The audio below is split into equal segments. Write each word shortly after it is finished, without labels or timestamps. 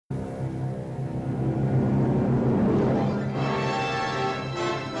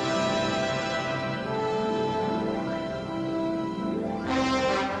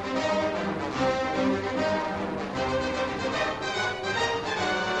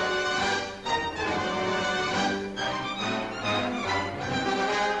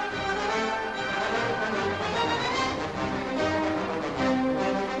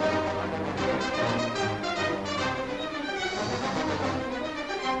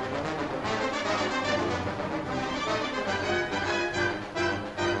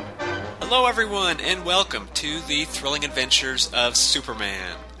Hello everyone, and welcome to the Thrilling Adventures of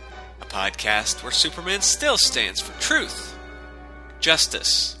Superman, a podcast where Superman still stands for truth,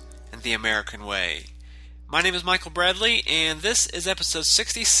 justice, and the American way. My name is Michael Bradley, and this is episode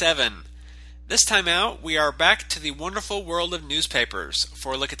 67. This time out, we are back to the wonderful world of newspapers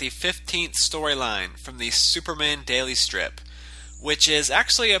for a look at the 15th storyline from the Superman Daily Strip, which is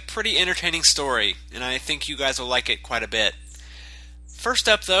actually a pretty entertaining story, and I think you guys will like it quite a bit. First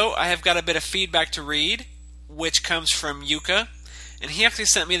up, though, I have got a bit of feedback to read, which comes from Yuka, and he actually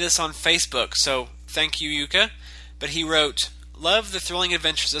sent me this on Facebook, so thank you, Yuka. But he wrote, "Love the Thrilling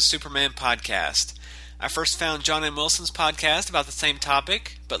Adventures of Superman podcast. I first found John M. Wilson's podcast about the same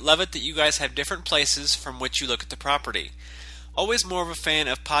topic, but love it that you guys have different places from which you look at the property. Always more of a fan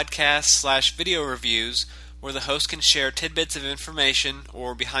of podcasts/video reviews where the host can share tidbits of information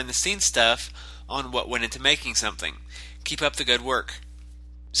or behind-the-scenes stuff on what went into making something. Keep up the good work."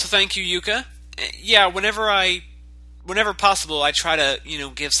 So thank you, Yuka. Yeah, whenever possible, I try to,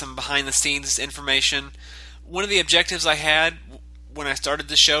 give some behind-the-scenes information. One of the objectives I had when I started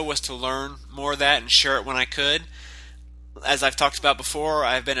the show was to learn more of that and share it when I could. As I've talked about before,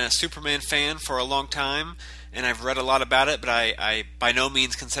 I've been a Superman fan for a long time, and I've read a lot about it, but I by no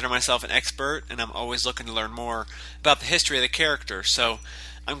means consider myself an expert, and I'm always looking to learn more about the history of the character. So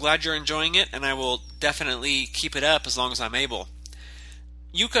I'm glad you're enjoying it, and I will definitely keep it up as long as I'm able.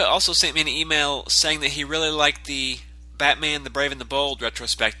 Yuka also sent me an email saying that he really liked the Batman the Brave and the Bold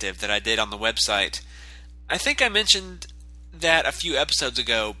retrospective that I did on the website. I think I mentioned that a few episodes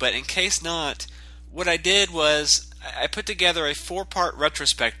ago, but in case not, what I did was I put together a 4-part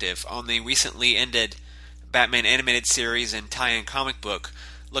retrospective on the recently ended Batman animated series and tie-in comic book,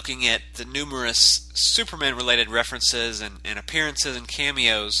 looking at the numerous Superman-related references and appearances and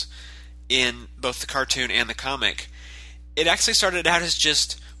cameos in both the cartoon and the comic. It actually started out as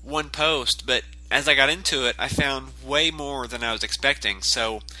just one post, but as I got into it, I found way more than I was expecting,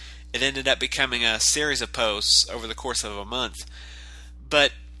 so it ended up becoming a series of posts over the course of a month.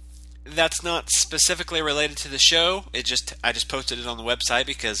 But that's not specifically related to the show. I just posted it on the website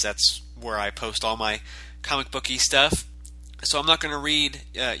because that's where I post all my comic booky stuff. So I'm not going to read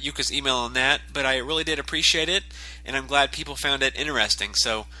Yuka's email on that, but I really did appreciate it, and I'm glad people found it interesting.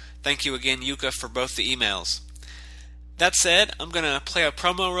 So thank you again, Yuka, for both the emails. That said, I'm going to play a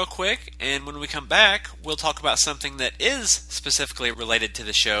promo real quick, and when we come back, we'll talk about something that is specifically related to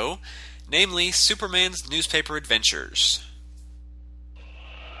the show, namely Superman's newspaper adventures.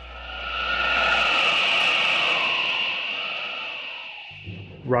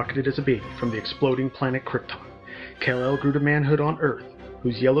 Rocketed as a baby from the exploding planet Krypton, Kal-El grew to manhood on Earth,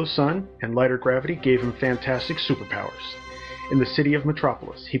 whose yellow sun and lighter gravity gave him fantastic superpowers. In the city of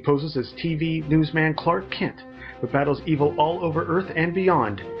Metropolis, he poses as TV newsman Clark Kent, but battles evil all over Earth and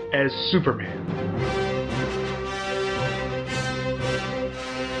beyond as Superman.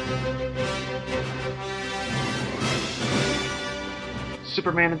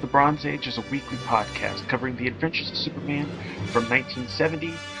 Superman of the Bronze Age is a weekly podcast covering the adventures of Superman from 1970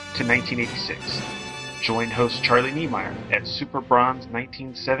 to 1986. Join host Charlie Niemeyer at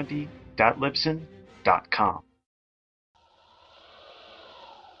superbronze1970.libsyn.com.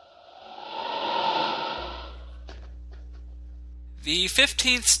 The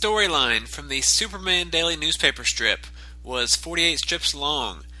 15th storyline from the Superman Daily newspaper strip was 48 strips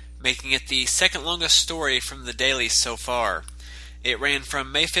long, making it the second longest story from the daily so far. It ran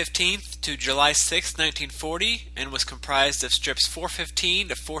from May 15th to July 6, 1940, and was comprised of strips 415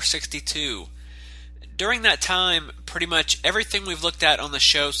 to 462. During that time, pretty much everything we've looked at on the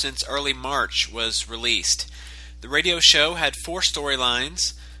show since early March was released. The radio show had 4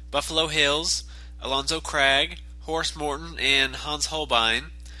 storylines: Buffalo Hills, Alonzo Cragg, Horace Morton, and Hans Holbein.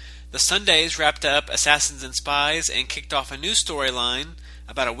 The Sundays wrapped up Assassins and Spies and kicked off a new storyline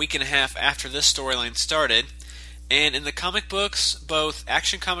about a week and a half after this storyline started. And in the comic books, both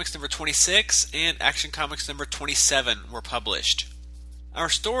Action Comics number 26 and Action Comics number 27 were published. Our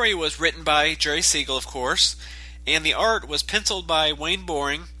story was written by Jerry Siegel, of course, and the art was penciled by Wayne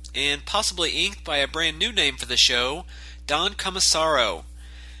Boring and possibly inked by a brand new name for the show, Don Commissaro.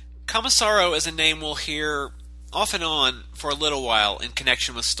 Commissaro is a name we'll hear off and on for a little while in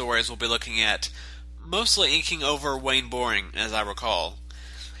connection with stories we'll be looking at, mostly inking over Wayne Boring, as I recall.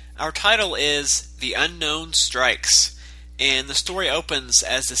 Our title is The Unknown Strikes, and the story opens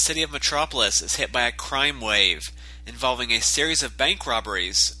as the city of Metropolis is hit by a crime wave involving a series of bank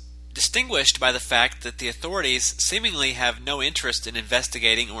robberies, distinguished by the fact that the authorities seemingly have no interest in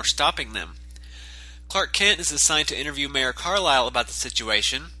investigating or stopping them. Clark Kent is assigned to interview Mayor Carlisle about the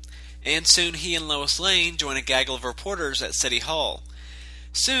situation, and soon he and Lois Lane join a gaggle of reporters at City Hall.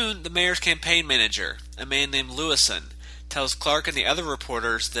 Soon, the mayor's campaign manager, a man named Lewison, tells Clark and the other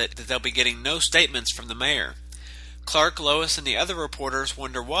reporters that they'll be getting no statements from the mayor. Clark, Lois, and the other reporters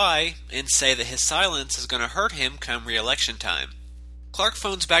wonder why and say that his silence is going to hurt him come re-election time. Clark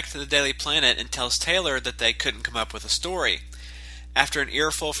phones back to the Daily Planet and tells Taylor that they couldn't come up with a story. After an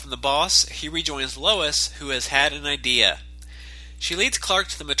earful from the boss, he rejoins Lois, who has had an idea. She leads Clark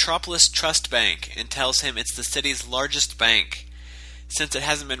to the Metropolis Trust Bank and tells him it's the city's largest bank. Since it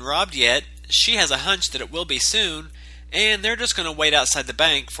hasn't been robbed yet, she has a hunch that it will be soon, and they're just going to wait outside the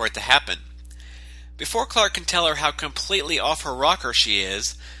bank for it to happen. Before Clark can tell her how completely off her rocker she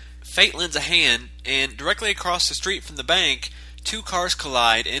is, fate lends a hand, and directly across the street from the bank, two cars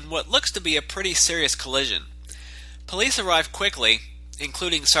collide in what looks to be a pretty serious collision. Police arrive quickly,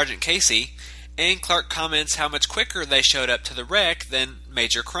 including Sergeant Casey, and Clark comments how much quicker they showed up to the wreck than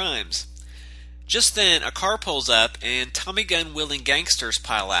major crimes. Just then, a car pulls up and Tommy gun-wielding gangsters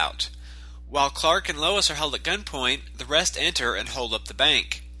pile out. While Clark and Lois are held at gunpoint, the rest enter and hold up the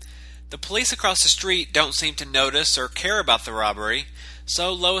bank. The police across the street don't seem to notice or care about the robbery,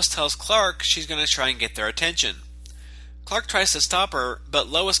 so Lois tells Clark she's going to try and get their attention. Clark tries to stop her, but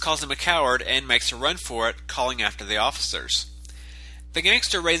Lois calls him a coward and makes a run for it, calling after the officers. The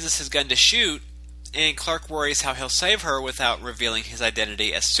gangster raises his gun to shoot, and Clark worries how he'll save her without revealing his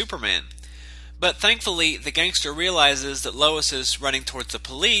identity as Superman. But thankfully, the gangster realizes that Lois is running towards the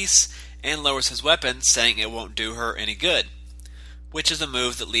police and lowers his weapon, saying it won't do her any good, which is a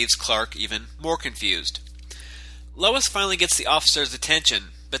move that leaves Clark even more confused. Lois finally gets the officers' attention,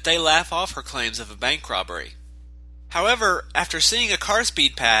 but they laugh off her claims of a bank robbery. However, after seeing a car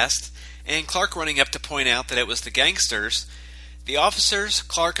speed past, and Clark running up to point out that it was the gangsters, the officers,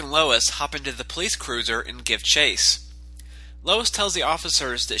 Clark and Lois, hop into the police cruiser and give chase. Lois tells the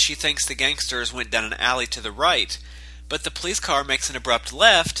officers that she thinks the gangsters went down an alley to the right, but the police car makes an abrupt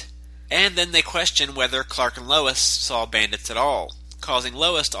left, and then they question whether Clark and Lois saw bandits at all, causing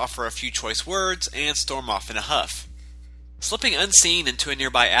Lois to offer a few choice words and storm off in a huff. Slipping unseen into a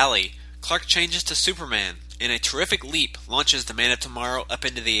nearby alley, Clark changes to Superman, and a terrific leap launches the Man of Tomorrow up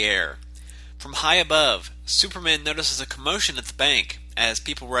into the air. From high above, Superman notices a commotion at the bank as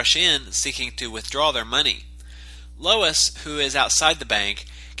people rush in seeking to withdraw their money. Lois, who is outside the bank,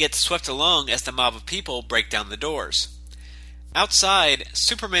 gets swept along as the mob of people break down the doors. Outside,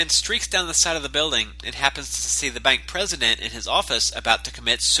 Superman streaks down the side of the building and happens to see the bank president in his office about to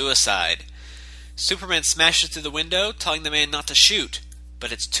commit suicide. Superman smashes through the window, telling the man not to shoot,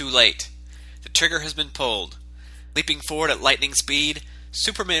 but it's too late. The trigger has been pulled. Leaping forward at lightning speed,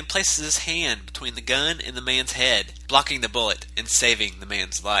 Superman places his hand between the gun and the man's head, blocking the bullet and saving the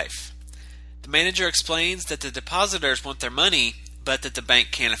man's life. The manager explains that the depositors want their money, but that the bank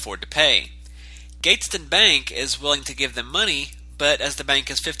can't afford to pay. Gateston Bank is willing to give them money, but as the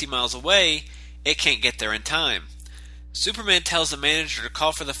bank is 50 miles away, it can't get there in time. Superman tells the manager to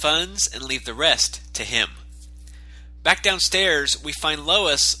call for the funds and leave the rest to him. Back downstairs, we find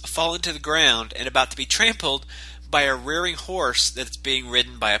Lois fallen to the ground and about to be trampled by a rearing horse that's being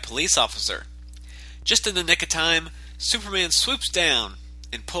ridden by a police officer. Just in the nick of time, Superman swoops down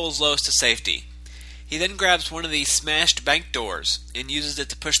and pulls Lois to safety. He then grabs one of the smashed bank doors and uses it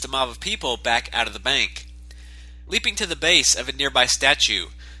to push the mob of people back out of the bank. Leaping to the base of a nearby statue,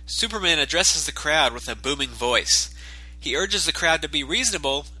 Superman addresses the crowd with a booming voice. He urges the crowd to be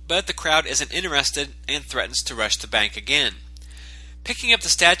reasonable, but the crowd isn't interested and threatens to rush the bank again. Picking up the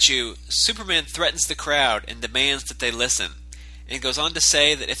statue, Superman threatens the crowd and demands that they listen, and goes on to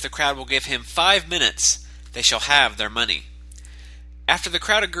say that if the crowd will give him 5 minutes, they shall have their money. After the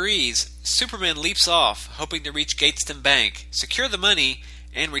crowd agrees, Superman leaps off, hoping to reach Gateston Bank, secure the money,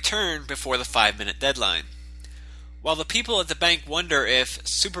 and return before the 5-minute deadline. While the people at the bank wonder if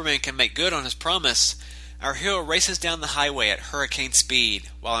Superman can make good on his promise, our hero races down the highway at hurricane speed,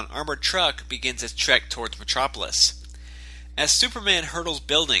 while an armored truck begins its trek towards Metropolis. As Superman hurdles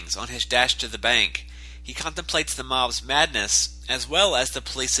buildings on his dash to the bank, he contemplates the mob's madness, as well as the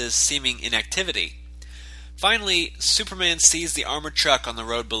police's seeming inactivity. Finally, Superman sees the armored truck on the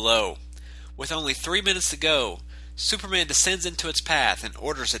road below. With only 3 minutes to go, Superman descends into its path and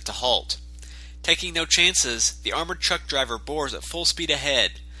orders it to halt. Taking no chances, the armored truck driver bores at full speed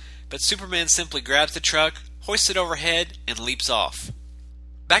ahead, but Superman simply grabs the truck, hoists it overhead, and leaps off.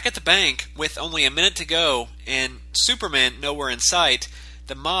 Back at the bank, with only a minute to go, and Superman nowhere in sight,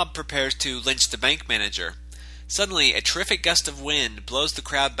 the mob prepares to lynch the bank manager. Suddenly, a terrific gust of wind blows the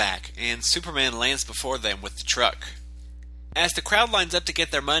crowd back, and Superman lands before them with the truck. As the crowd lines up to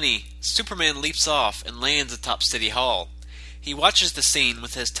get their money, Superman leaps off and lands atop City Hall. He watches the scene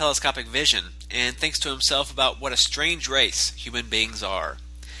with his telescopic vision and thinks to himself about what a strange race human beings are.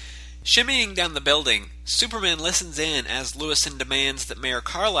 Shimmying down the building, Superman listens in as Lewison demands that Mayor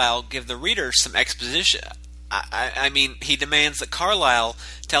Carlisle give the reader some exposition. He demands that Carlisle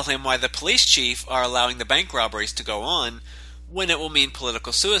tell him why the police chief are allowing the bank robberies to go on when it will mean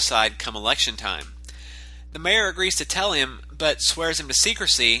political suicide come election time. The mayor agrees to tell him, but swears him to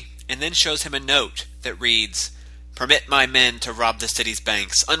secrecy, and then shows him a note that reads, "Permit my men to rob the city's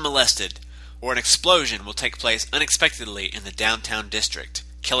banks unmolested, or an explosion will take place unexpectedly in the downtown district,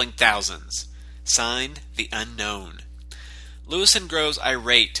 killing thousands. Signed, the Unknown." Lewison grows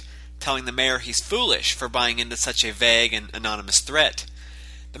irate, telling the mayor he's foolish for buying into such a vague and anonymous threat.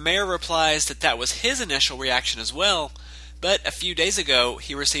 The mayor replies that was his initial reaction as well, but a few days ago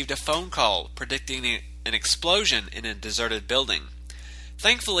he received a phone call predicting an explosion in a deserted building.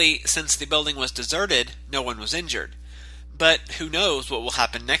 Thankfully, since the building was deserted, no one was injured. But who knows what will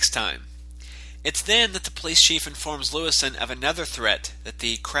happen next time? It's then that the police chief informs Lewison of another threat, that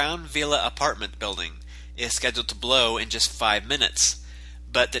the Crown Villa apartment building is scheduled to blow in just 5 minutes,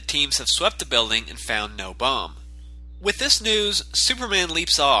 but that teams have swept the building and found no bomb. With this news, Superman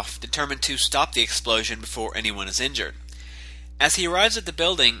leaps off, determined to stop the explosion before anyone is injured. As he arrives at the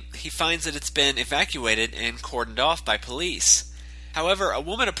building, he finds that it's been evacuated and cordoned off by police. However, a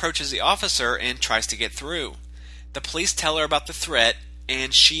woman approaches the officer and tries to get through. The police tell her about the threat,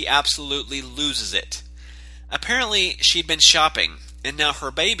 and she absolutely loses it. Apparently, she'd been shopping, and now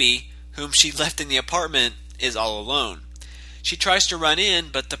her baby, whom she left in the apartment, is all alone. She tries to run in,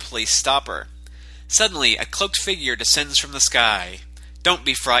 but the police stop her. Suddenly, a cloaked figure descends from the sky. "Don't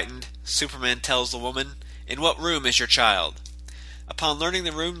be frightened," Superman tells the woman. "In what room is your child?" Upon learning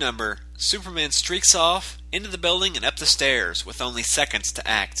the room number, Superman streaks off into the building and up the stairs with only seconds to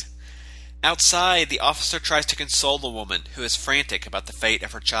act. Outside, the officer tries to console the woman, who is frantic about the fate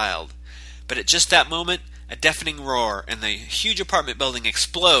of her child. But at just that moment, a deafening roar and the huge apartment building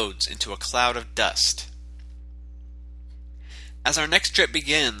explodes into a cloud of dust. As our next strip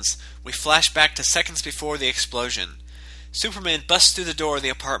begins, we flash back to seconds before the explosion. Superman busts through the door of the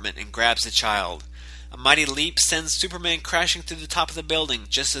apartment and grabs the child. A mighty leap sends Superman crashing through the top of the building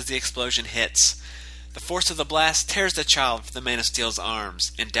just as the explosion hits. The force of the blast tears the child from the Man of Steel's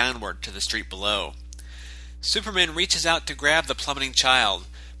arms and downward to the street below. Superman reaches out to grab the plummeting child,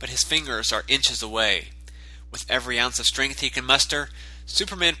 but his fingers are inches away. With every ounce of strength he can muster,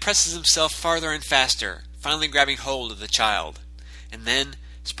 Superman presses himself farther and faster, finally grabbing hold of the child. And then,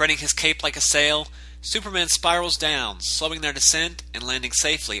 spreading his cape like a sail, Superman spirals down, slowing their descent and landing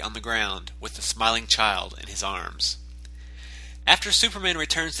safely on the ground with the smiling child in his arms. After Superman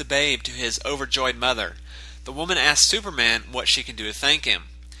returns the babe to his overjoyed mother, the woman asks Superman what she can do to thank him.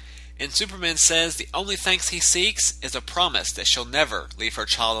 And Superman says the only thanks he seeks is a promise that she'll never leave her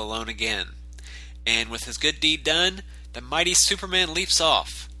child alone again. And with his good deed done, the mighty Superman leaps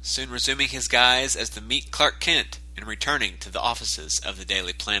off, soon resuming his guise as the meek Clark Kent and returning to the offices of the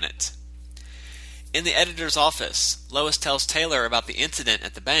Daily Planet. In the editor's office, Lois tells Taylor about the incident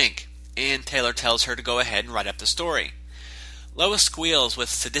at the bank, and Taylor tells her to go ahead and write up the story. Lois squeals with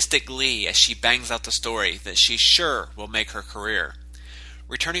sadistic glee as she bangs out the story that she's sure will make her career.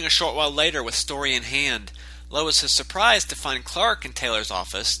 Returning a short while later with story in hand, Lois is surprised to find Clark in Taylor's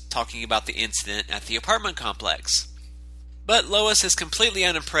office talking about the incident at the apartment complex. But Lois is completely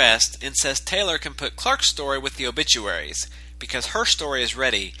unimpressed and says Taylor can put Clark's story with the obituaries because her story is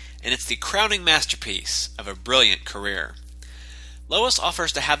ready and it's the crowning masterpiece of a brilliant career. Lois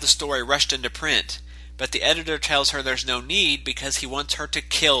offers to have the story rushed into print, but the editor tells her there's no need because he wants her to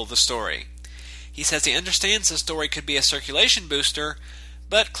kill the story. He says he understands the story could be a circulation booster,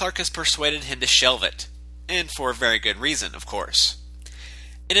 but Clark has persuaded him to shelve it. And for a very good reason, of course.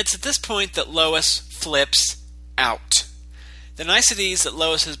 And it's at this point that Lois flips out. The niceties that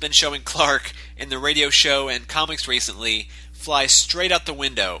Lois has been showing Clark in the radio show and comics recently fly straight out the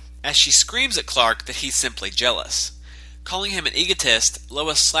window as she screams at Clark that he's simply jealous. Calling him an egotist,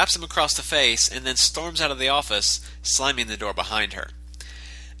 Lois slaps him across the face and then storms out of the office, slamming the door behind her.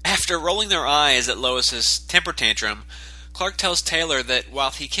 After rolling their eyes at Lois's temper tantrum, Clark tells Taylor that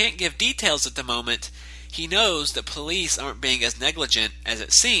while he can't give details at the moment, he knows that police aren't being as negligent as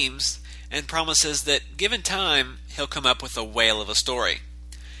it seems, and promises that, given time, he'll come up with a whale of a story.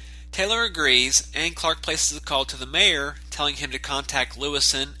 Taylor agrees, and Clark places a call to the mayor, telling him to contact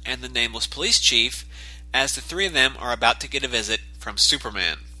Lewison and the nameless police chief, as the three of them are about to get a visit from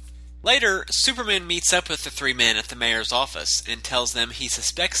Superman. Later, Superman meets up with the three men at the mayor's office and tells them he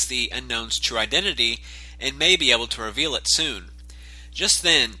suspects the Unknown's true identity and may be able to reveal it soon. Just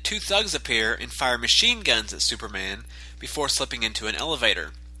then, two thugs appear and fire machine guns at Superman, before slipping into an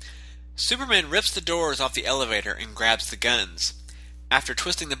elevator. Superman rips the doors off the elevator and grabs the guns. After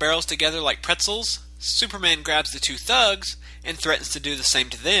twisting the barrels together like pretzels, Superman grabs the two thugs and threatens to do the same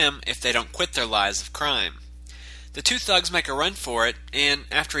to them if they don't quit their lives of crime. The two thugs make a run for it, and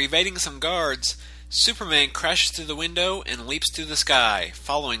after evading some guards, Superman crashes through the window and leaps through the sky,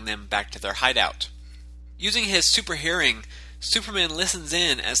 following them back to their hideout. Using his super hearing, Superman listens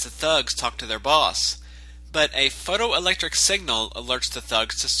in as the thugs talk to their boss, but a photoelectric signal alerts the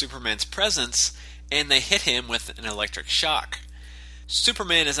thugs to Superman's presence, and they hit him with an electric shock.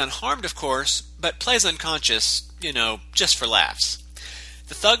 Superman is unharmed, of course, but plays unconscious, just for laughs.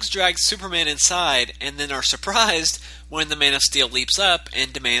 The thugs drag Superman inside and then are surprised when the Man of Steel leaps up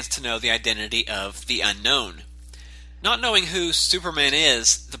and demands to know the identity of the Unknown. Not knowing who Superman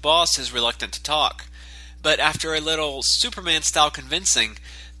is, the boss is reluctant to talk, but after a little Superman-style convincing,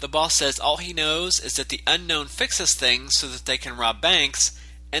 the boss says all he knows is that the Unknown fixes things so that they can rob banks,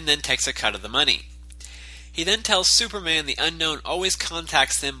 and then takes a cut of the money. He then tells Superman the Unknown always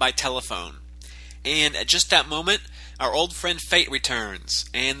contacts them by telephone. And at just that moment, our old friend Fate returns,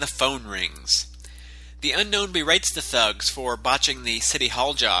 and the phone rings. The Unknown berates the thugs for botching the City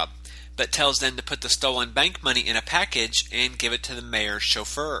Hall job, but tells them to put the stolen bank money in a package and give it to the mayor's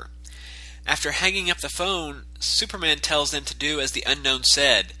chauffeur. After hanging up the phone, Superman tells them to do as the Unknown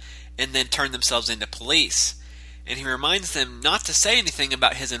said, and then turn themselves into police, and he reminds them not to say anything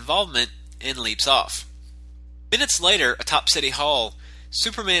about his involvement and leaps off. Minutes later, atop City Hall,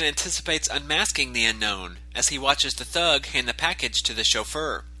 Superman anticipates unmasking the Unknown as he watches the thug hand the package to the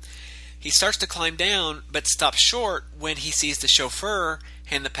chauffeur. He starts to climb down, but stops short when he sees the chauffeur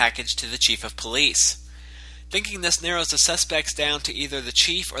hand the package to the chief of police. Thinking this narrows the suspects down to either the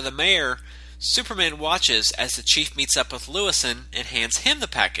chief or the mayor, Superman watches as the chief meets up with Lewison and hands him the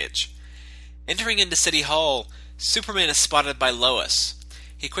package. Entering into City Hall, Superman is spotted by Lois.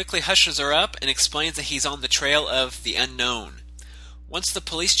 He quickly hushes her up and explains that he's on the trail of the Unknown. Once the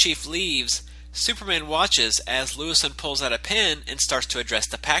police chief leaves, Superman watches as Lewison pulls out a pen and starts to address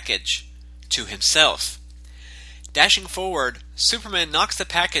the package to himself. Dashing forward, Superman knocks the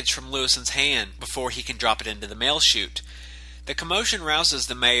package from Lewison's hand before he can drop it into the mail chute. The commotion rouses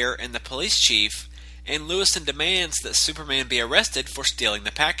the mayor and the police chief, and Lewison demands that Superman be arrested for stealing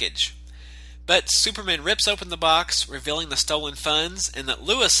the package. But Superman rips open the box, revealing the stolen funds and that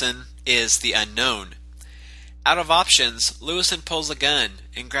Lewison is the Unknown. Out of options, Lewison pulls a gun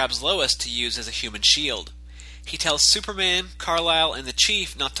and grabs Lois to use as a human shield. He tells Superman, Kal-El, and the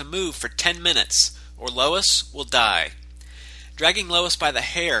Chief not to move for 10 minutes, or Lois will die. Dragging Lois by the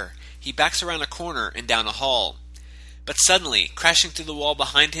hair, he backs around a corner and down a hall. But suddenly, crashing through the wall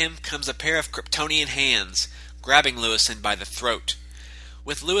behind him, comes a pair of Kryptonian hands, grabbing Lewison by the throat.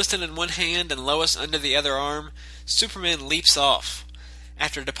 With Lewison in one hand and Lois under the other arm, Superman leaps off.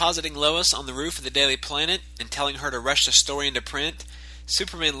 After depositing Lois on the roof of the Daily Planet and telling her to rush the story into print,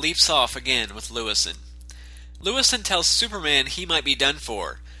 Superman leaps off again with Lewison. Lewison tells Superman he might be done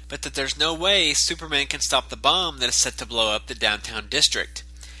for, but that there's no way Superman can stop the bomb that is set to blow up the downtown district.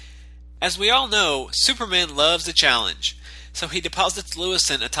 As we all know, Superman loves a challenge, so he deposits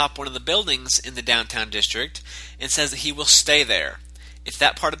Lewison atop one of the buildings in the downtown district and says that he will stay there. If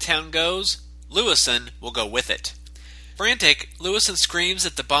that part of town goes, Lewison will go with it. Frantic, Lewison screams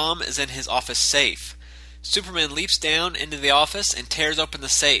that the bomb is in his office safe. Superman leaps down into the office and tears open the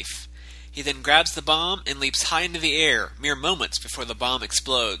safe. He then grabs the bomb and leaps high into the air, mere moments before the bomb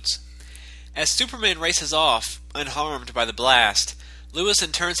explodes. As Superman races off, unharmed by the blast,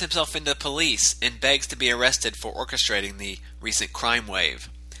 Lewison turns himself into police and begs to be arrested for orchestrating the recent crime wave.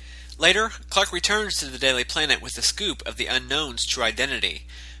 Later, Clark returns to the Daily Planet with the scoop of the Unknown's true identity,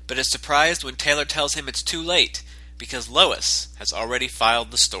 but is surprised when Taylor tells him it's too late, because Lois has already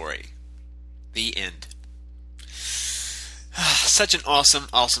filed the story. The end. Such an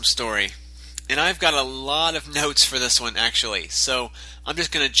awesome story. And I've got a lot of notes for this one, actually, so I'm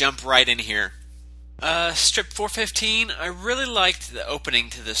just going to jump right in here. Strip 415, I really liked the opening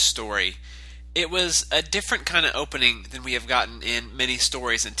to this story. It was a different kind of opening than we have gotten in many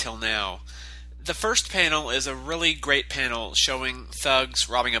stories until now. The first panel is a really great panel showing thugs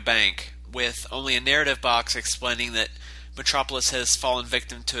robbing a bank, with only a narrative box explaining that Metropolis has fallen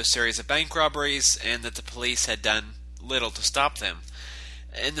victim to a series of bank robberies and that the police had done little to stop them.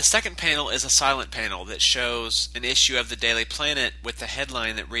 And the second panel is a silent panel that shows an issue of the Daily Planet with the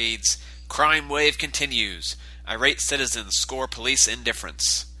headline that reads, "Crime Wave Continues. Irate Citizens Score Police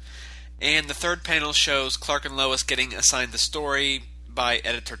Indifference." And the third panel shows Clark and Lois getting assigned the story by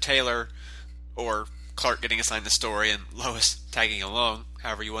editor Taylor, or Clark getting assigned the story and Lois tagging along,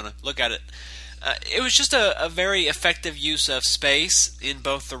 however you want to look at it. It was just a very effective use of space in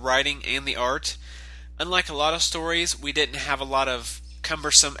both the writing and the art. Unlike a lot of stories, we didn't have a lot of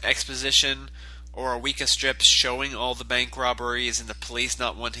cumbersome exposition or a week of strips showing all the bank robberies and the police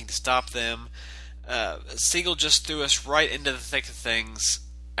not wanting to stop them. Siegel just threw us right into the thick of things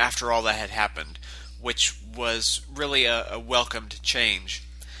after all that had happened, which was really a welcomed change.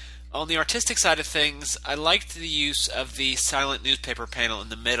 On the artistic side of things, I liked the use of the silent newspaper panel in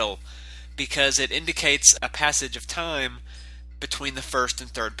the middle because it indicates a passage of time between the first and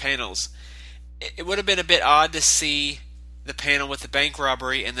third panels. It would have been a bit odd to see the panel with the bank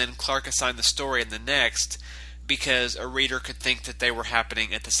robbery and then Clark assign the story in the next, because a reader could think that they were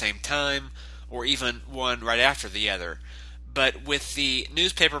happening at the same time, or even one right after the other. But with the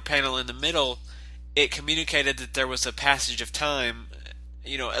newspaper panel in the middle, it communicated that there was a passage of time,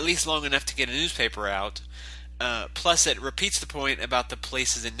 at least long enough to get a newspaper out. Plus it repeats the point about the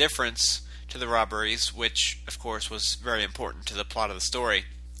police's indifference to the robberies, which of course was very important to the plot of the story.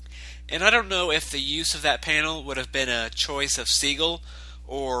 And I don't know if the use of that panel would have been a choice of Siegel,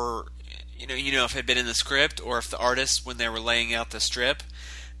 or if it had been in the script, or if the artists, when they were laying out the strip.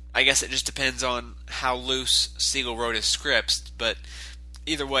 I guess it just depends on how loose Siegel wrote his scripts, but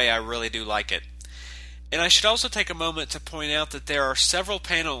either way, I really do like it. And I should also take a moment to point out that there are several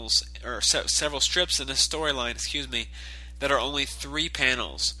panels, or several strips in this storyline, that are only 3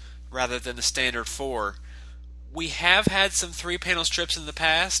 panels, rather than the standard 4. We have had some 3-panel strips in the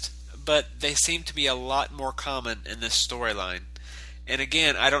past, but they seem to be a lot more common in this storyline. And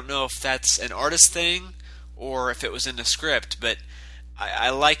again, I don't know if that's an artist thing, or if it was in the script, but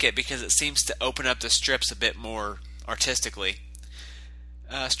I like it because it seems to open up the strips a bit more artistically.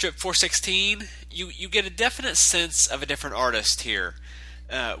 Strip 416, you get a definite sense of a different artist here,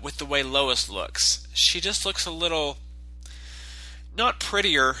 with the way Lois looks. She just looks a little, not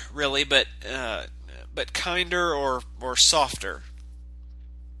prettier really, but kinder or softer.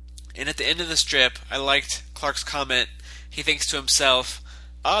 And at the end of the strip, I liked Clark's comment. He thinks to himself,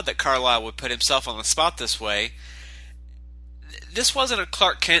 odd that Carlisle would put himself on the spot this way. This wasn't a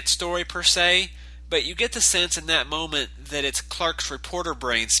Clark Kent story per se, but you get the sense in that moment that it's Clark's reporter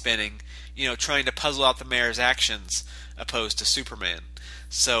brain spinning, trying to puzzle out the mayor's actions, opposed to Superman.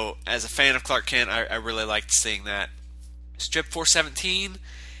 So, as a fan of Clark Kent, I really liked seeing that. Strip 417,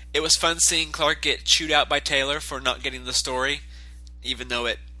 it was fun seeing Clark get chewed out by Taylor for not getting the story, even though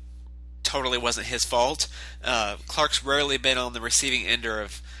it totally wasn't his fault. Clark's rarely been on the receiving end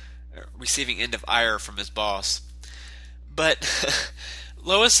of ire from his boss. But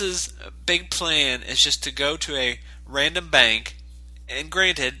Lois's big plan is just to go to a random bank, and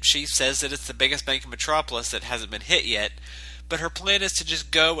granted, she says that it's the biggest bank in Metropolis that hasn't been hit yet, but her plan is to just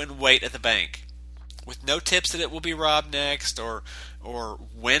go and wait at the bank, with no tips that it will be robbed next, or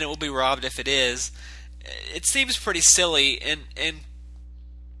when it will be robbed if it is. It seems pretty silly, and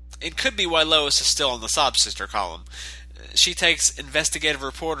it could be why Lois is still on the sob sister column. She takes investigative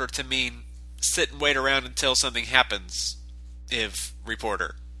reporter to mean sit and wait around until something happens, if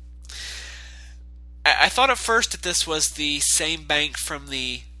reporter. I thought at first that this was the same bank from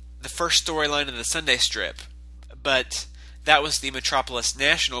the first storyline of the Sunday strip, but that was the Metropolis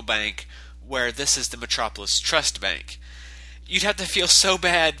National Bank, where this is the Metropolis Trust Bank. You'd have to feel so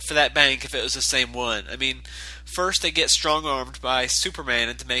bad for that bank if it was the same one. I mean, first they get strong-armed by Superman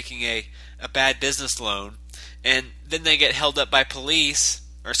into making a bad business loan, and then they get held up by police,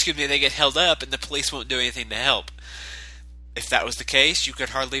 they get held up and the police won't do anything to help. If that was the case, you could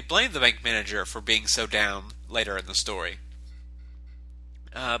hardly blame the bank manager for being so down later in the story.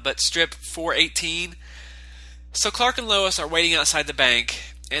 But strip 418, so Clark and Lois are waiting outside the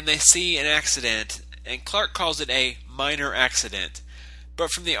bank, and they see an accident, and Clark calls it a minor accident.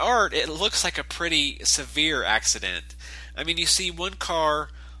 But from the art, it looks like a pretty severe accident. I mean, you see one car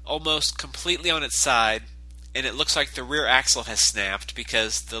almost completely on its side, and it looks like the rear axle has snapped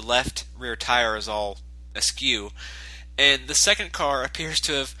because the left rear tire is all askew. And the second car appears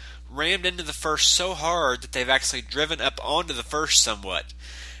to have rammed into the first so hard that they've actually driven up onto the first somewhat.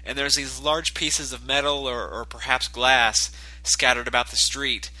 And there's these large pieces of metal or perhaps glass scattered about the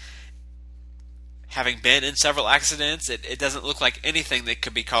street. Having been in several accidents, it doesn't look like anything that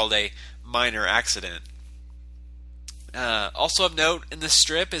could be called a minor accident. Also of note in this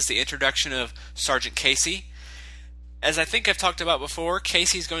strip is the introduction of Sergeant Casey. As I think I've talked about before,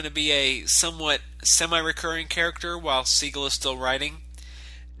 Casey's going to be a somewhat semi-recurring character while Siegel is still writing.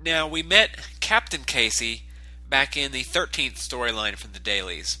 Now, we met Captain Casey back in the 13th storyline from the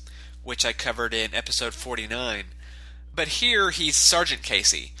dailies, which I covered in episode 49. But here he's Sergeant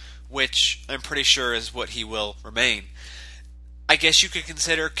Casey, which I'm pretty sure is what he will remain. I guess you could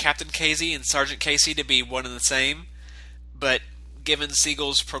consider Captain Casey and Sergeant Casey to be one and the same, but given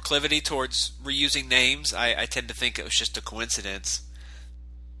Siegel's proclivity towards reusing names, I tend to think it was just a coincidence.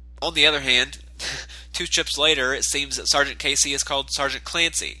 On the other hand, 2 strips later, it seems that Sergeant Casey is called Sergeant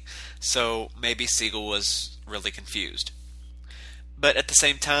Clancy, so maybe Siegel was really confused. But at the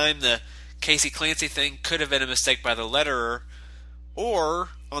same time, the Casey-Clancy thing could have been a mistake by the letterer, or,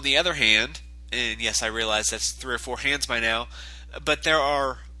 on the other hand, and yes, I realize that's 3 or 4 hands by now, but there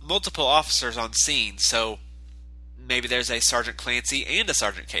are multiple officers on scene, so maybe there's a Sergeant Clancy and a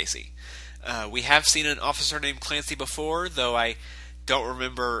Sergeant Casey. We have seen an officer named Clancy before, though I don't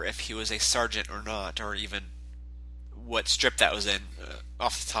remember if he was a sergeant or not, or even what strip that was in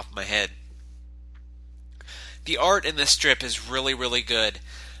off the top of my head. The art in this strip is really, really good.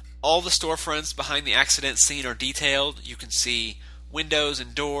 All the storefronts behind the accident scene are detailed. You can see windows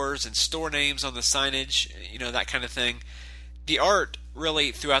and doors and store names on the signage, that kind of thing. The art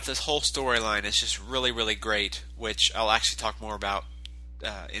really throughout this whole storyline is just really, really great, which I'll actually talk more about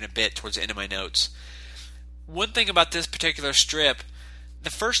in a bit towards the end of my notes. One thing about this particular strip,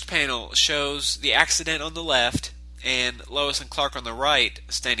 the first panel shows the accident on the left and Lois and Clark on the right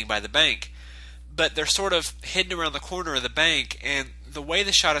standing by the bank, but they're sort of hidden around the corner of the bank, and the way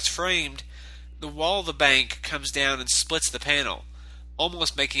the shot is framed, the wall of the bank comes down and splits the panel,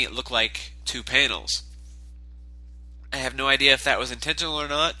 almost making it look like 2 panels. I have no idea if that was intentional or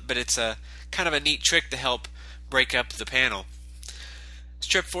not, but it's a kind of a neat trick to help break up the panel.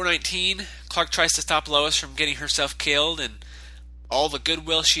 Strip 419, Clark tries to stop Lois from getting herself killed, and all the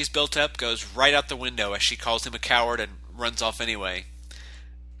goodwill she's built up goes right out the window as she calls him a coward and runs off anyway.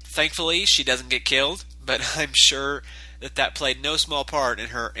 Thankfully, she doesn't get killed, but I'm sure that played no small part in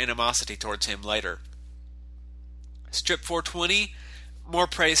her animosity towards him later. Strip 420, more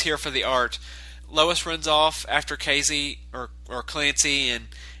praise here for the art. Lois runs off after Casey or Clancy, and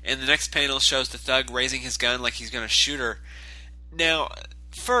the next panel shows the thug raising his gun like he's going to shoot her. Now,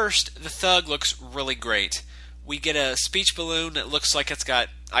 first, the thug looks really great. We get a speech balloon that looks like it's got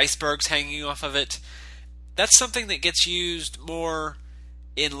icebergs hanging off of it. That's something that gets used more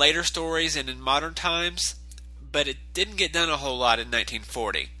in later stories and in modern times, but it didn't get done a whole lot in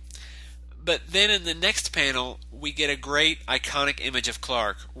 1940. But then in the next panel, we get a great iconic image of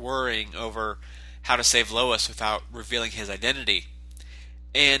Clark worrying over how to save Lois without revealing his identity.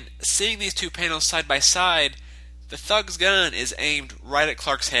 And seeing these 2 panels side by side, the thug's gun is aimed right at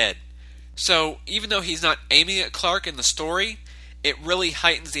Clark's head. So even though he's not aiming at Clark in the story, it really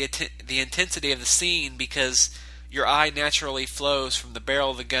heightens the intensity of the scene because your eye naturally flows from the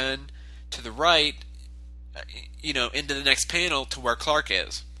barrel of the gun to the right, into the next panel to where Clark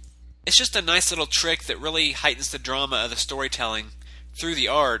is. It's just a nice little trick that really heightens the drama of the storytelling through the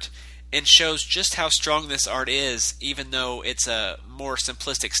art and shows just how strong this art is, even though it's a more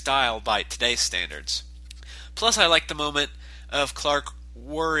simplistic style by today's standards. Plus, I like the moment of Clark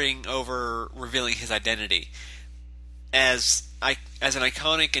worrying over revealing his identity. As an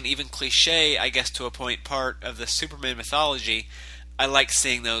iconic and even cliche, I guess to a point, part of the Superman mythology, I like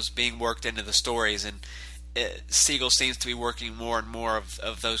seeing those being worked into the stories, and Siegel seems to be working more and more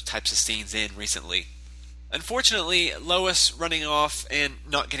of those types of scenes in recently. Unfortunately, Lois running off and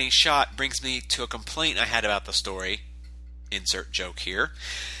not getting shot brings me to a complaint I had about the story, insert joke here,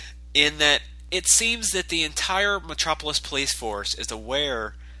 in that it seems that the entire Metropolis police force is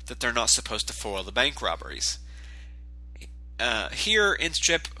aware that they're not supposed to foil the bank robberies. Here in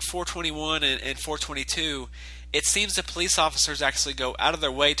strip 421 and 422, it seems the police officers actually go out of their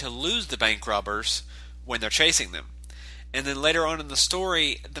way to lose the bank robbers when they're chasing them. And then later on in the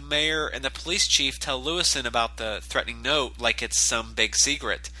story, the mayor and the police chief tell Lewison about the threatening note like it's some big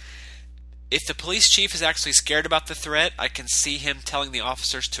secret. If the police chief is actually scared about the threat, I can see him telling the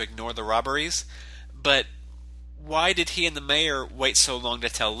officers to ignore the robberies. But why did he and the mayor wait so long to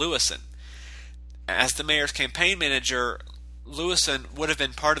tell Lewison? As the mayor's campaign manager, Lewison would have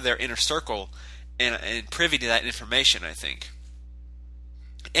been part of their inner circle and privy to that information, I think.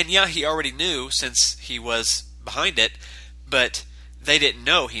 And yeah, he already knew since he was behind it, but they didn't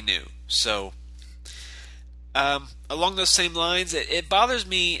know he knew. So, along those same lines, it bothers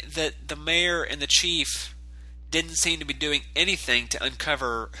me that the mayor and the chief didn't seem to be doing anything to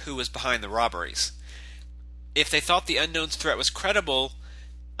uncover who was behind the robberies. If they thought the unknown's threat was credible,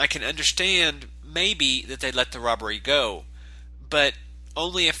 I can understand maybe that they'd let the robbery go, but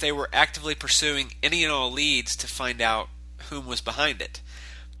only if they were actively pursuing any and all leads to find out whom was behind it.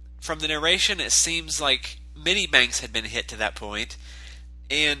 From the narration, it seems like many banks had been hit to that point,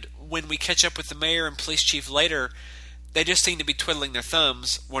 and when we catch up with the mayor and police chief later, they just seem to be twiddling their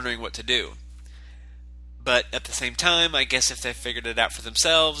thumbs, wondering what to do. But at the same time, I guess if they figured it out for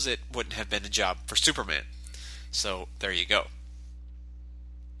themselves, it wouldn't have been a job for Superman. So there you go.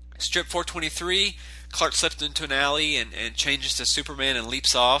 Strip 423, Clark slips into an alley and changes to Superman and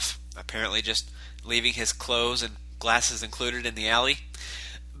leaps off, apparently just leaving his clothes and glasses included in the alley.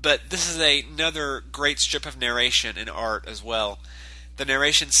 But this is another great strip of narration and art as well. The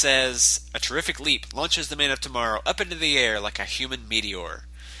narration says, "A terrific leap launches the Man of Tomorrow up into the air like a human meteor."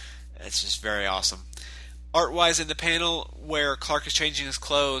 It's just very awesome. Art-wise, in the panel where Clark is changing his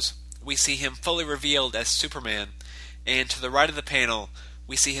clothes, we see him fully revealed as Superman, and to the right of the panel,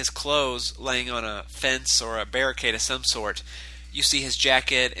 we see his clothes laying on a fence or a barricade of some sort. You see his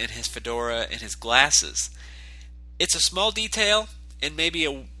jacket and his fedora and his glasses. It's a small detail, and maybe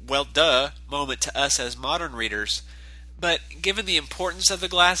a well-duh moment to us as modern readers, but given the importance of the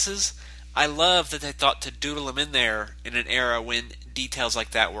glasses, I love that they thought to doodle them in there in an era when details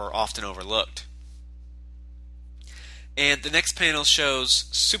like that were often overlooked. And the next panel shows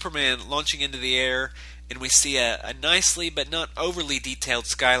Superman launching into the air, and we see a nicely but not overly detailed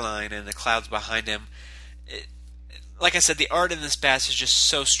skyline and the clouds behind him. Like I said, the art in this batch is just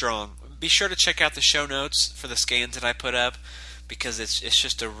so strong. Be sure to check out the show notes for the scans that I put up, because it's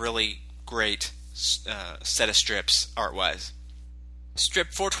just a really great set of strips art-wise.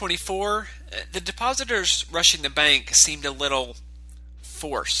 Strip 424, the depositors rushing the bank seemed a little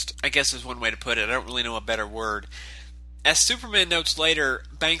forced, I guess is one way to put it. I don't really know a better word. As Superman notes later,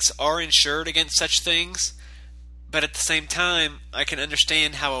 banks are insured against such things, but at the same time, I can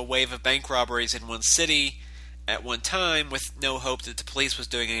understand how a wave of bank robberies in one city at one time, with no hope that the police was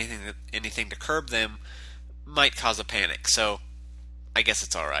doing anything to curb them, might cause a panic. So I guess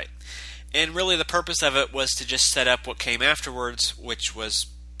it's alright. And really the purpose of it was to just set up what came afterwards, which was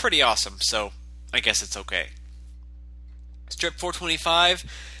pretty awesome, so I guess it's okay. Strip 425,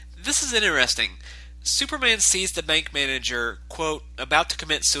 this is interesting. Superman sees the bank manager, quote, about to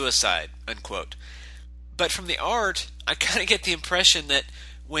commit suicide, unquote. But from the art, I kind of get the impression that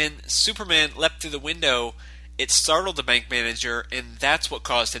when Superman leapt through the window, it startled the bank manager, and that's what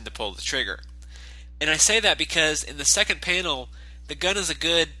caused him to pull the trigger. And I say that because in the second panel, the gun is a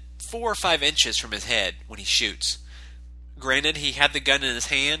good 4 or 5 inches from his head when he shoots. Granted, he had the gun in his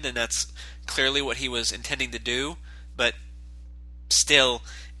hand, and that's clearly what he was intending to do, but still,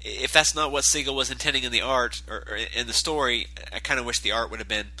 if that's not what Siegel was intending in the art, or in the story, I kind of wish the art would have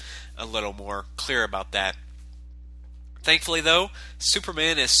been a little more clear about that. Thankfully, though,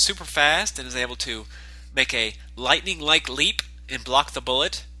 Superman is super fast and is able to make a lightning-like leap and block the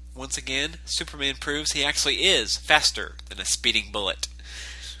bullet. Once again, Superman proves he actually is faster than a speeding bullet.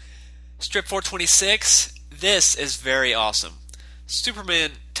 Strip 426, this is very awesome.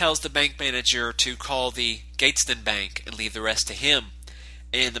 Superman tells the bank manager to call the Gateston Bank and leave the rest to him.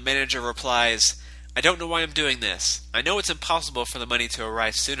 And the manager replies, "I don't know why I'm doing this. I know it's impossible for the money to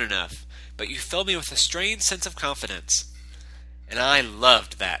arrive soon enough, but you fill me with a strange sense of confidence." And I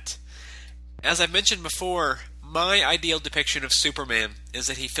loved that. As I've mentioned before, my ideal depiction of Superman is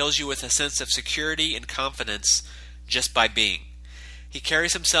that he fills you with a sense of security and confidence just by being. He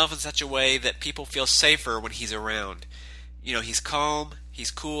carries himself in such a way that people feel safer when he's around. You know, he's calm, he's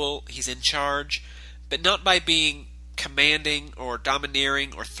cool, he's in charge, but not by being commanding or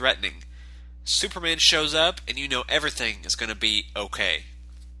domineering or threatening. Superman shows up and you know everything is going to be okay.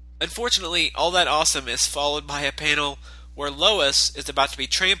 Unfortunately, all that awesome is followed by a panel where Lois is about to be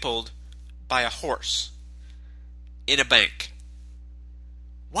trampled by a horse in a bank.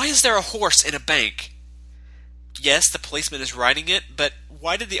 Why is there a horse in a bank? Yes, the policeman is riding it, but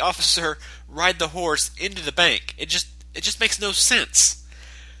why did the officer ride the horse into the bank? It just makes no sense.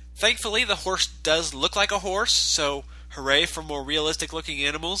 Thankfully, the horse does look like a horse, so hooray for more realistic looking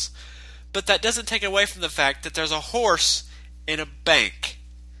animals, but that doesn't take away from the fact that there's a horse in a bank.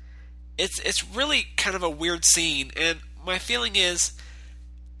 It's really kind of a weird scene, and my feeling is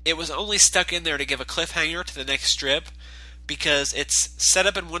it was only stuck in there to give a cliffhanger to the next strip, because it's set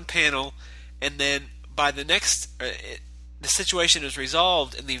up in one panel, and then by the next, the situation is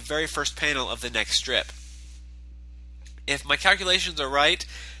resolved in the very first panel of the next strip. If my calculations are right,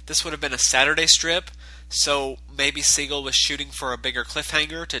 this would have been a Saturday strip, so maybe Siegel was shooting for a bigger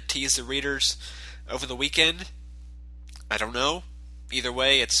cliffhanger to tease the readers over the weekend. I don't know. Either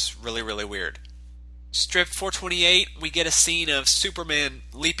way, it's really, really weird. Strip 428, we get a scene of Superman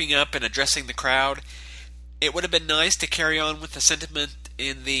leaping up and addressing the crowd. It would have been nice to carry on with the sentiment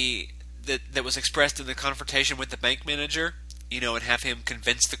that was expressed in the confrontation with the bank manager, and have him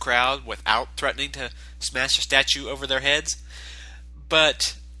convince the crowd without threatening to smash a statue over their heads.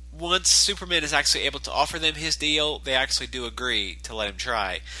 But once Superman is actually able to offer them his deal, they actually do agree to let him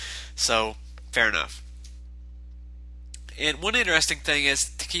try. So, fair enough. And one interesting thing is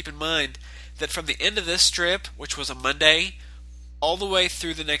to keep in mind that from the end of this strip, which was a Monday, all the way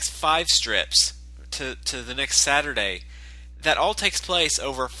through the next 5 strips to the next Saturday, that all takes place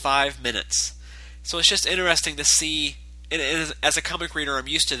over 5 minutes. So it's just interesting to see, and as a comic reader I'm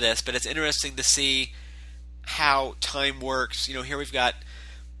used to this, but it's interesting to see how time works. Here we've got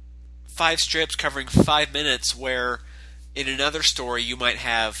 5 strips covering 5 minutes, where in another story you might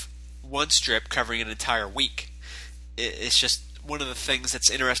have one strip covering an entire week. It's just one of the things that's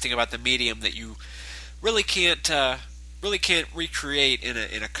interesting about the medium that you really can't recreate in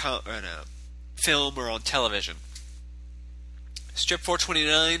a film or on television. Strip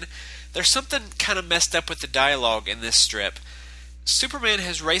 429. There's something kind of messed up with the dialogue in this strip. Superman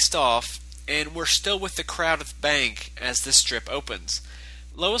has raced off, and we're still with the crowd at the bank as this strip opens.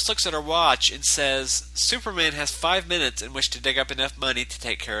 Lois looks at her watch and says Superman has 5 minutes in which to dig up enough money to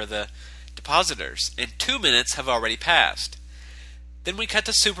take care of the depositors, and 2 minutes have already passed. Then we cut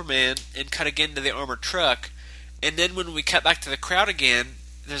to Superman and cut again to the armored truck, and then when we cut back to the crowd again,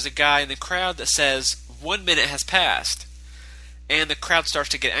 there's a guy in the crowd that says 1 minute has passed. And the crowd starts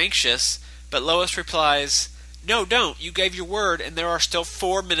to get anxious, but Lois replies, "No, don't. You gave your word, and there are still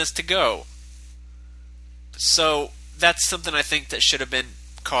 4 minutes to go." So that's something I think that should have been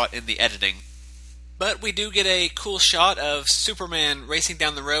caught in the editing. But we do get a cool shot of Superman racing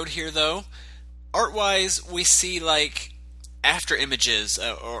down the road here, though. Art-wise, we see after images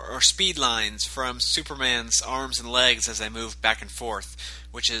or speed lines from Superman's arms and legs as they move back and forth,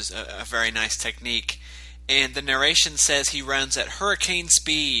 which is a very nice technique. And the narration says he runs at hurricane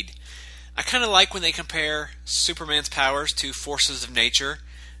speed. I kind of like when they compare Superman's powers to forces of nature,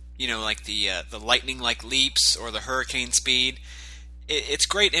 like the lightning-like leaps or the hurricane speed. It's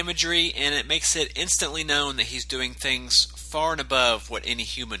great imagery, and it makes it instantly known that he's doing things far and above what any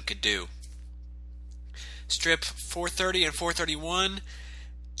human could do. Strip 430 and 431,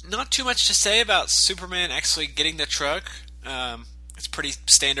 not too much to say about Superman actually getting the truck. It's pretty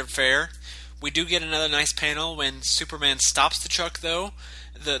standard fare. We do get another nice panel when Superman stops the truck, though.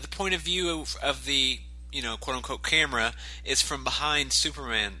 The point of view of the quote-unquote camera is from behind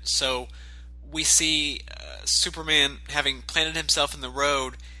Superman. So we see Superman having planted himself in the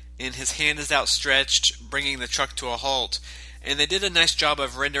road, and his hand is outstretched, bringing the truck to a halt. And they did a nice job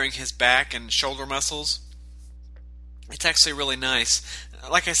of rendering his back and shoulder muscles. It's actually really nice.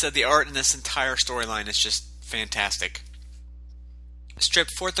 Like I said, the art in this entire storyline is just fantastic. Strip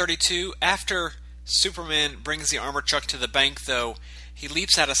 432, after Superman brings the armored truck to the bank, though, he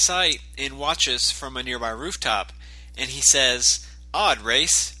leaps out of sight and watches from a nearby rooftop, and he says, "Odd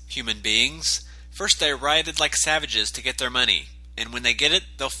race, human beings. First they rioted like savages to get their money, and when they get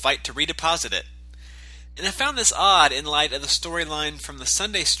it, they'll fight to redeposit it." And I found this odd in light of the storyline from the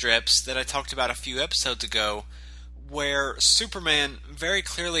Sunday strips that I talked about a few episodes ago, where Superman very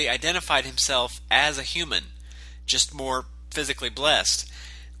clearly identified himself as a human, just more physically blessed.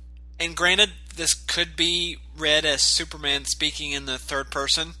 And granted, this could be read as Superman speaking in the third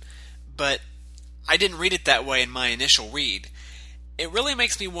person, but I didn't read it that way in my initial read. It really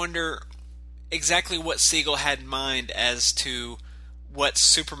makes me wonder exactly what Siegel had in mind as to what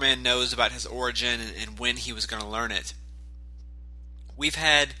Superman knows about his origin and when he was going to learn it. We've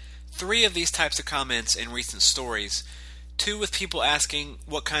had 3 of these types of comments in recent stories, 2 with people asking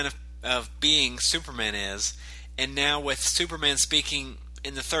what kind of being Superman is, and now with Superman speaking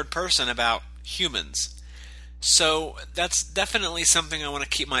in the third person about humans. So that's definitely something I want to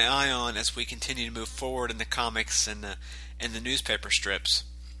keep my eye on as we continue to move forward in the comics and the newspaper strips.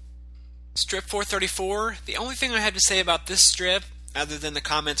 Strip 434, the only thing I had to say about this strip, other than the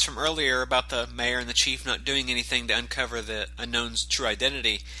comments from earlier about the mayor and the chief not doing anything to uncover the Unknown's true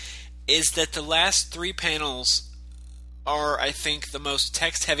identity, is that the last 3 panels are, I think, the most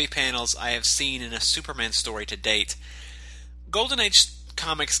text-heavy panels I have seen in a Superman story to date. Golden Age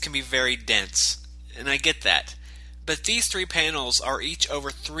comics can be very dense, and I get that, but these 3 panels are each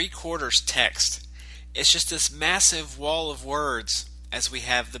over 3/4 text. It's just this massive wall of words as we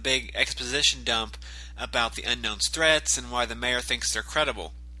have the big exposition dump about the Unknown's threats and why the mayor thinks they're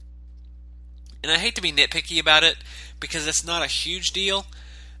credible. And I hate to be nitpicky about it, because it's not a huge deal,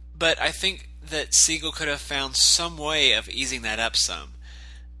 but I think that Siegel could have found some way of easing that up some.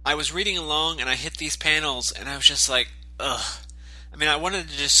 I was reading along and I hit these panels and I was just like, ugh. I mean, I wanted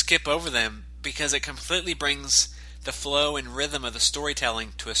to just skip over them because it completely brings the flow and rhythm of the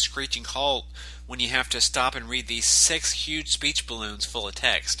storytelling to a screeching halt when you have to stop and read these 6 huge speech balloons full of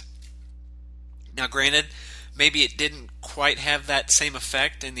text. Now granted, maybe it didn't quite have that same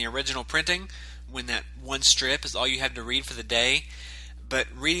effect in the original printing when that one strip is all you had to read for the day, but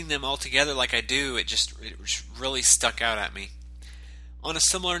reading them all together like I do, it just really stuck out at me. On a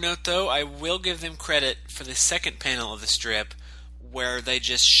similar note, though, I will give them credit for the second panel of the strip, where they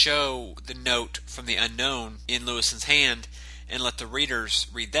just show the note from the unknown in Lewison's hand and let the readers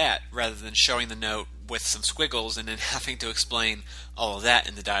read that, rather than showing the note with some squiggles and then having to explain all of that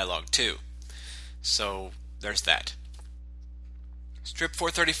in the dialogue too. So there's that. Strip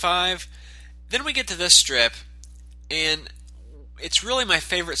 435. Then we get to this strip, and it's really my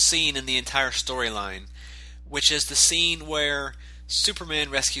favorite scene in the entire storyline, which is the scene where Superman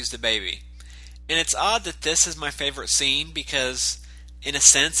rescues the baby. And it's odd that this is my favorite scene because, in a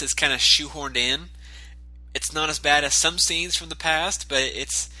sense, it's kind of shoehorned in. It's not as bad as some scenes from the past, but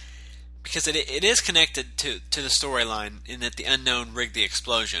it's because it is connected to the storyline in that the unknown rigged the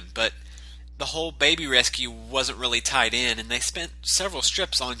explosion. But the whole baby rescue wasn't really tied in, and they spent several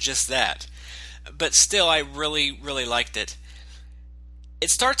strips on just that. But still, I really, really liked it. It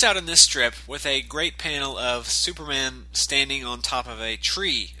starts out in this strip with a great panel of Superman standing on top of a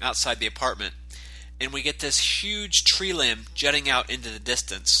tree outside the apartment. And we get this huge tree limb jutting out into the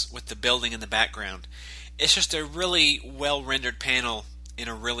distance with the building in the background. It's just a really well-rendered panel in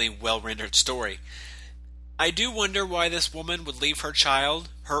a really well-rendered story. I do wonder why this woman would leave her child,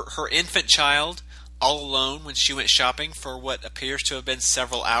 her infant child, all alone when she went shopping for what appears to have been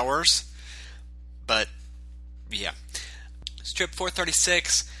several hours. But, yeah. Strip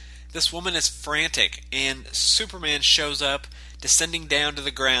 436, this woman is frantic, and Superman shows up, descending down to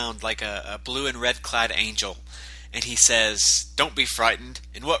the ground like a blue and red clad angel. And he says, "Don't be frightened.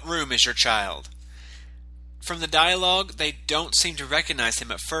 In what room is your child?" From the dialogue, they don't seem to recognize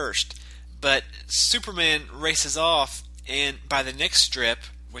him at first, but Superman races off, and by the next strip,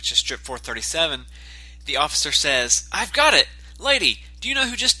 which is strip 437, the officer says, "I've got it! Lady, do you know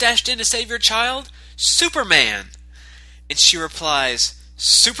who just dashed in to save your child? Superman!" And she replies,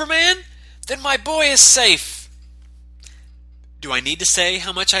 "Superman? Then my boy is safe!" Do I need to say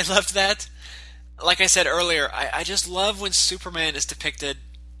how much I loved that? Like I said earlier, I just love when Superman is depicted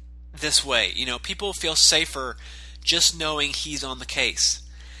this way. You know, people feel safer just knowing he's on the case.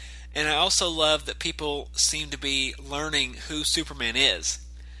 And I also love that people seem to be learning who Superman is.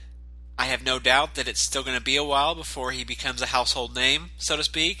 I have no doubt that it's still going to be a while before he becomes a household name, so to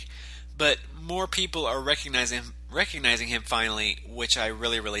speak, but more people are recognizing him finally, which I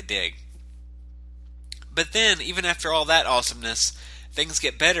really, really dig. But then, even after all that awesomeness, things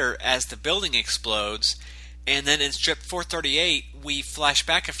get better as the building explodes, and then in strip 438, we flash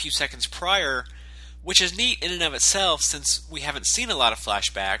back a few seconds prior, which is neat in and of itself since we haven't seen a lot of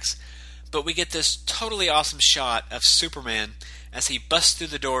flashbacks, but we get this totally awesome shot of Superman as he busts through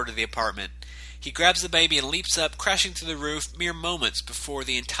the door to the apartment. He grabs the baby and leaps up, crashing through the roof mere moments before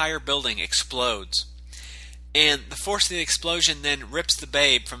the entire building explodes. And the force of the explosion then rips the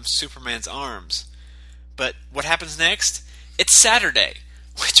babe from Superman's arms. But what happens next? It's Saturday,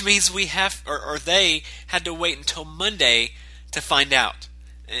 which means we have, or they had to wait until Monday to find out.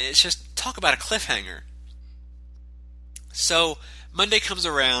 It's just, talk about a cliffhanger. So, Monday comes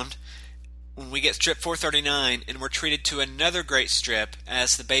around when we get strip 439, and we're treated to another great strip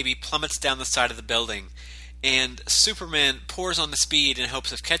as the baby plummets down the side of the building, and Superman pours on the speed in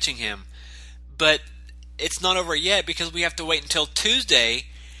hopes of catching him. But it's not over yet because we have to wait until Tuesday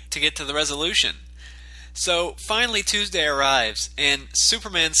to get to the resolution. So finally Tuesday arrives, and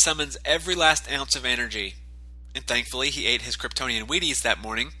Superman summons every last ounce of energy. And thankfully he ate his Kryptonian Wheaties that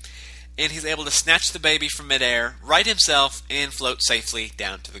morning, and he's able to snatch the baby from midair, right himself, and float safely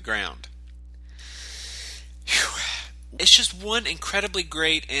down to the ground. Whew. It's just one incredibly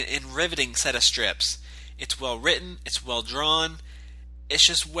great and riveting set of strips. It's well written, it's well drawn, it's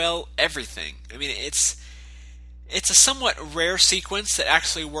just well everything. I mean, it's a somewhat rare sequence that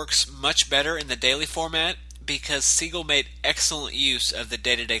actually works much better in the daily format because Siegel made excellent use of the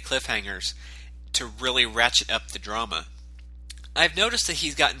day-to-day cliffhangers to really ratchet up the drama. I've noticed that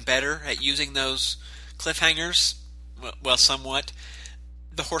he's gotten better at using those cliffhangers, well, somewhat.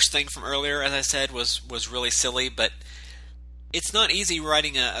 The horse thing from earlier, as I said, was really silly, but it's not easy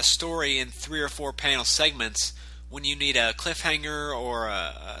writing a story in 3 or 4 panel segments when you need a cliffhanger or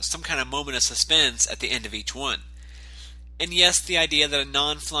some kind of moment of suspense at the end of each one. And yes, the idea that a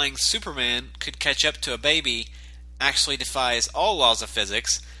non-flying Superman could catch up to a baby actually defies all laws of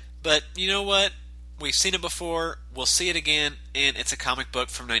physics, but you know what? We've seen it before, we'll see it again, and it's a comic book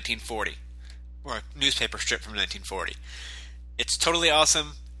from 1940. Or a newspaper strip from 1940. It's totally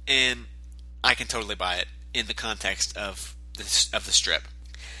awesome, and I can totally buy it in the context of the strip.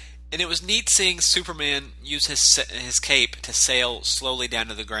 And it was neat seeing Superman use his cape to sail slowly down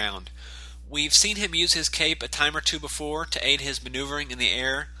to the ground, We've seen him use his cape a time or two before to aid his maneuvering in the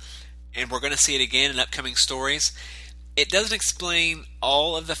air, and we're going to see it again in upcoming stories. It doesn't explain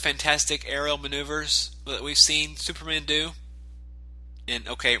all of the fantastic aerial maneuvers that we've seen Superman do. And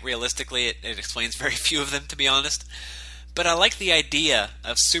okay, realistically, it explains very few of them, to be honest. But I like the idea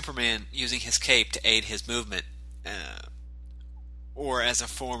of Superman using his cape to aid his movement, or as a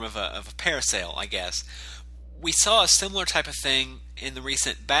form of a parasail, I guess. We saw a similar type of thing in the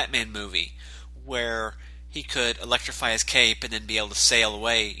recent Batman movie, where he could electrify his cape and then be able to sail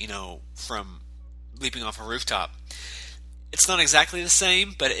away, from leaping off a rooftop. It's not exactly the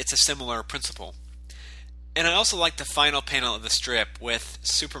same, but it's a similar principle. And I also like the final panel of the strip with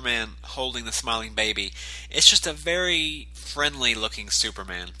Superman holding the smiling baby. It's just a very friendly looking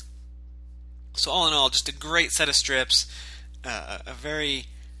Superman. So all in all, just a great set of strips,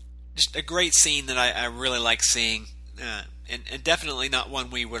 just a great scene that I really like seeing, and definitely not one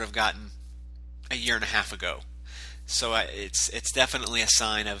we would have gotten a year and a half ago. So it's definitely a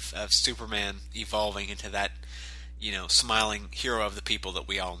sign of Superman evolving into that, smiling hero of the people that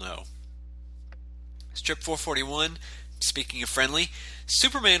we all know. Strip 441, speaking of friendly,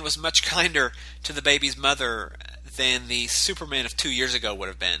 Superman was much kinder to the baby's mother than the Superman of 2 years ago would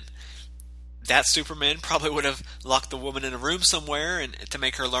have been. That Superman probably would have locked the woman in a room somewhere and to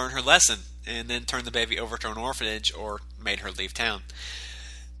make her learn her lesson, and then turned the baby over to an orphanage or made her leave town.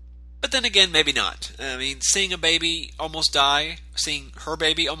 But then again, maybe not. I mean, seeing her baby almost die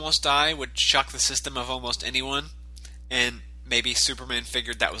would shock the system of almost anyone, and maybe Superman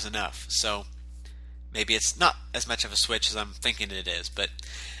figured that was enough. So maybe it's not as much of a switch as I'm thinking it is, but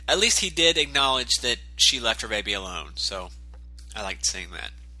at least he did acknowledge that she left her baby alone, so I liked seeing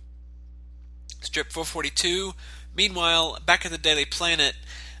that. Strip 442, meanwhile, back at the Daily Planet,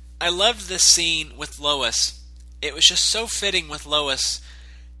 I loved this scene with Lois. It was just so fitting with Lois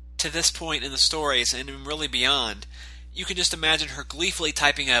to this point in the stories and really beyond. You can just imagine her gleefully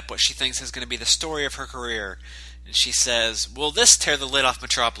typing up what she thinks is going to be the story of her career. And she says, "Will this tear the lid off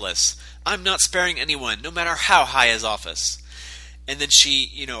Metropolis? I'm not sparing anyone, no matter how high his office." And then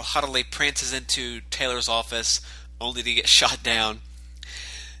she, haughtily prances into Taylor's office, only to get shot down.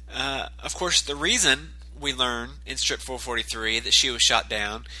 Of course, the reason we learn in Strip 443 that she was shot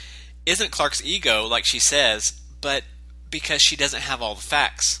down isn't Clark's ego, like she says, but because she doesn't have all the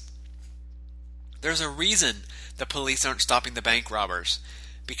facts. There's a reason the police aren't stopping the bank robbers,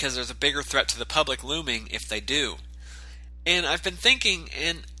 because there's a bigger threat to the public looming if they do. And I've been thinking,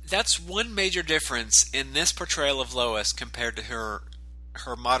 and that's one major difference in this portrayal of Lois compared to her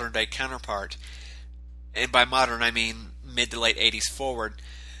modern-day counterpart. And by modern, I mean mid to late 80s forward.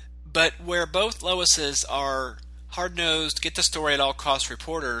 But where both Loises are hard-nosed, get-the-story-at-all-costs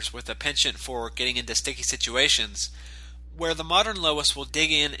reporters with a penchant for getting into sticky situations, where the modern Lois will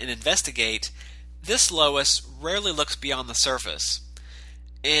dig in and investigate, this Lois rarely looks beyond the surface.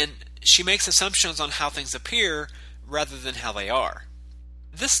 And she makes assumptions on how things appear rather than how they are.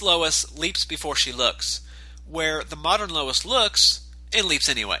 This Lois leaps before she looks, where the modern Lois looks and leaps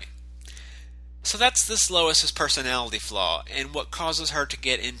anyway. So that's this Lois's personality flaw, and what causes her to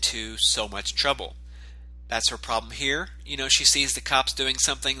get into so much trouble. That's her problem here. She sees the cops doing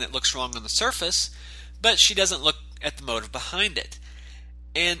something that looks wrong on the surface, but she doesn't look at the motive behind it.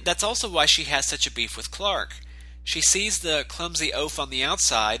 And that's also why she has such a beef with Clark. She sees the clumsy oaf on the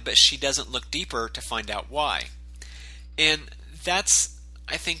outside, but she doesn't look deeper to find out why. And that's,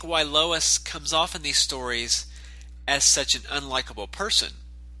 I think, why Lois comes off in these stories as such an unlikable person.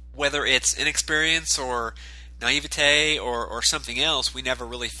 Whether it's inexperience or naivete or something else, we never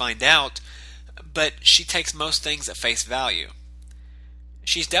really find out, but she takes most things at face value.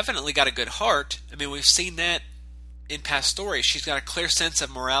 She's definitely got a good heart. I mean, we've seen that in past stories. She's got a clear sense of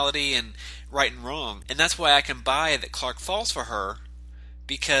morality and right and wrong, and that's why I can buy that Clark falls for her,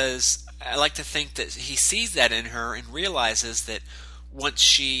 because I like to think that he sees that in her and realizes that once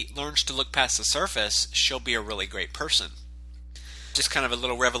she learns to look past the surface, she'll be a really great person. Just kind of a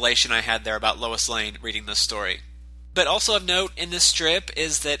little revelation I had there about Lois Lane reading this story. But also of note in this strip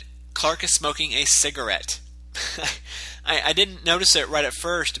is that Clark is smoking a cigarette. I didn't notice it right at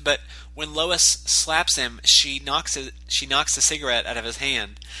first, but when Lois slaps him, she knocks the cigarette out of his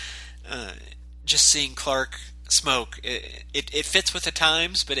hand. Just seeing Clark smoke, it fits with the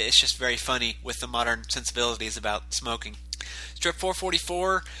times, but it's just very funny with the modern sensibilities about smoking. Strip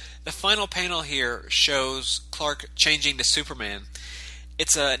 444, the final panel here shows Clark changing to Superman.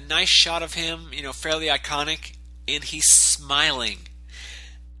 It's a nice shot of him, fairly iconic, and he's smiling.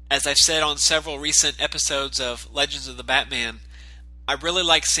 As I've said on several recent episodes of Legends of the Batman, I really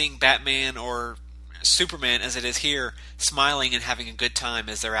like seeing Batman or Superman as it is here, smiling and having a good time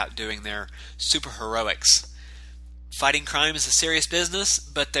as they're out doing their superheroics. Fighting crime is a serious business,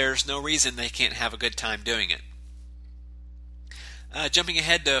 but there's no reason they can't have a good time doing it. Jumping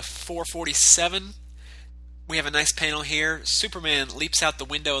ahead to 447, we have a nice panel here. Superman leaps out the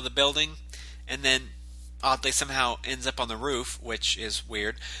window of the building and then oddly somehow ends up on the roof, which is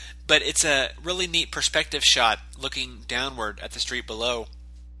weird. But it's a really neat perspective shot looking downward at the street below.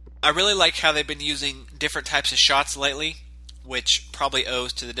 I really like how they've been using different types of shots lately, which probably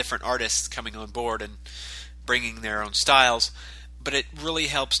owes to the different artists coming on board and bringing their own styles. But it really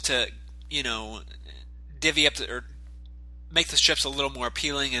helps to, divvy up or make the strips a little more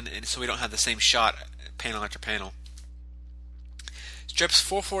appealing, and so we don't have the same shot panel after panel. Strips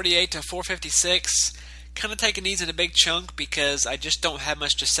 448 to 456 kind of taking these in a big chunk because I just don't have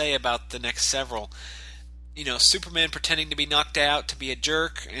much to say about the next several. Superman pretending to be knocked out, to be a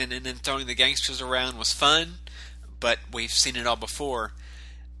jerk, and then throwing the gangsters around was fun, but we've seen it all before.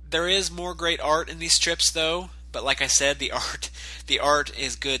 There is more great art in these strips, though, but like I said, the art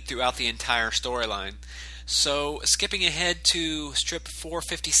is good throughout the entire storyline. So, skipping ahead to strip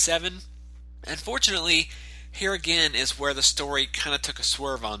 457, unfortunately, here again is where the story kind of took a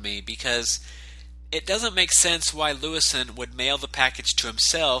swerve on me, because it doesn't make sense why Lewison would mail the package to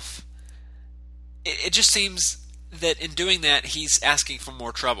himself. It just seems that in doing that, he's asking for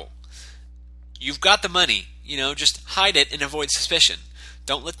more trouble. You've got the money, just hide it and avoid suspicion.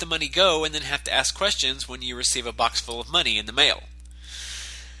 Don't let the money go and then have to ask questions when you receive a box full of money in the mail.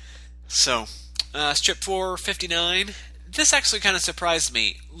 So, strip 459, this actually kind of surprised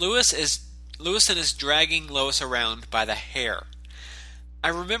me. Lewison is dragging Lois around by the hair. I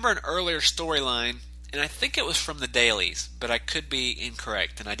remember an earlier storyline, and I think it was from the dailies, but I could be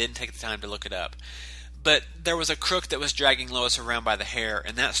incorrect, and I didn't take the time to look it up. But there was a crook that was dragging Lois around by the hair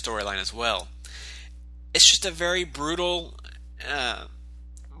in that storyline as well. It's just a very brutal,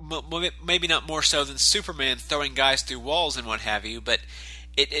 maybe not more so than Superman throwing guys through walls and what have you, but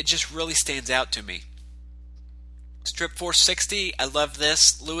it just really stands out to me. Strip 460, I love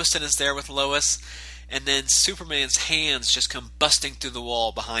this. Lewison is there with Lois, and then Superman's hands just come busting through the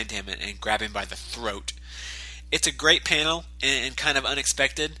wall behind him and grab him by the throat. It's a great panel and kind of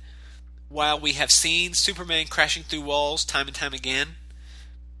unexpected. While we have seen Superman crashing through walls time and time again,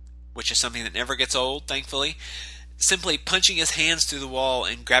 which is something that never gets old, thankfully, simply punching his hands through the wall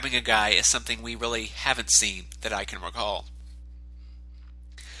and grabbing a guy is something we really haven't seen that I can recall.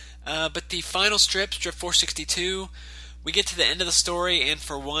 But the final strip 462, we get to the end of the story, and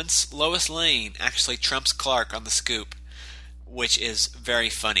for once, Lois Lane actually trumps Clark on the scoop, which is very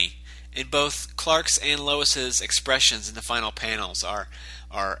funny. And both Clark's and Lois's expressions in the final panels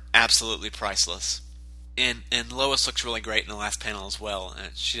are absolutely priceless. And Lois looks really great in the last panel as well.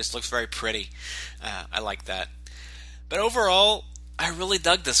 She just looks very pretty. I like that. But overall, I really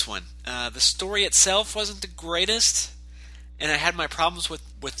dug this one. The story itself wasn't the greatest, and I had my problems with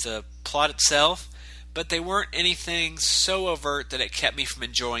the plot itself, but they weren't anything so overt that it kept me from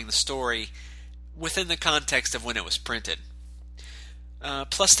enjoying the story within the context of when it was printed.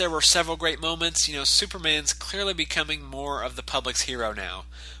 Plus, there were several great moments. Superman's clearly becoming more of the public's hero now,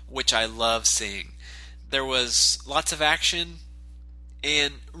 which I love seeing. There was lots of action,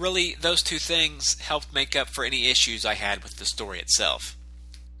 and really those two things helped make up for any issues I had with the story itself.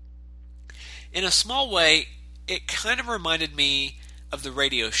 In a small way, it kind of reminded me of the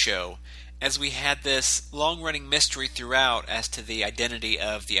radio show, as we had this long-running mystery throughout as to the identity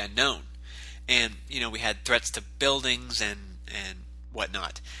of the unknown. And, we had threats to buildings and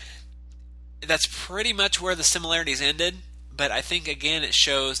whatnot. That's pretty much where the similarities ended, but I think, again, it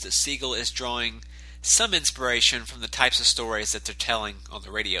shows that Siegel is drawing some inspiration from the types of stories that they're telling on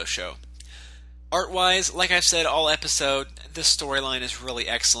the radio show. Art-wise, like I've said all episode, this storyline is really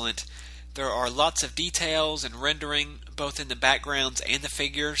excellent. There are lots of details and rendering, both in the backgrounds and the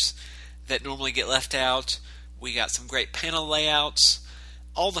figures, that normally get left out. We got some great panel layouts.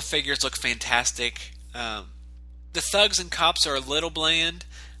 All the figures look fantastic. The thugs and cops are a little bland,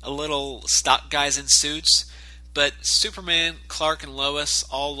 a little stock guys in suits, but Superman, Clark, and Lois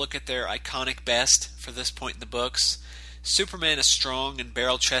all look at their iconic best for this point in the books. Superman is strong and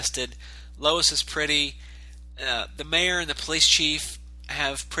barrel-chested. Lois is pretty. The mayor and the police chief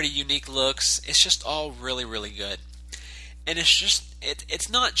have pretty unique looks. It's just all really, really good. And it's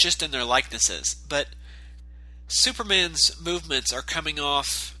not just in their likenesses, but Superman's movements are coming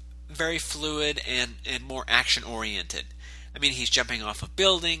off very fluid and more action-oriented. I mean, he's jumping off of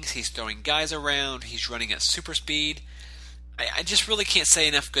buildings, he's throwing guys around, he's running at super speed. I just really can't say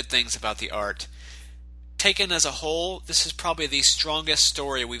enough good things about the art. taken as a whole, this is probably the strongest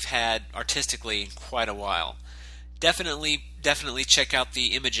story we've had artistically in quite a while. Definitely check out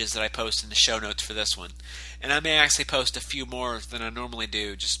the images that I post in the show notes for this one. And I may actually post a few more than I normally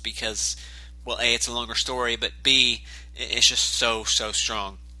do, just because, well, A, it's a longer story, but B, it's just so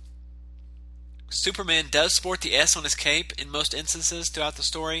strong. Superman does sport the S on his cape in most instances throughout the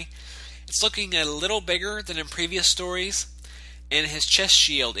story. It's looking a little bigger than in previous stories, and his chest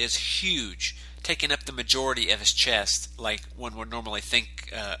shield is huge, taking up the majority of his chest, like one would normally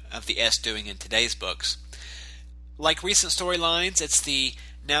think of the S doing in today's books. Like recent storylines, it's the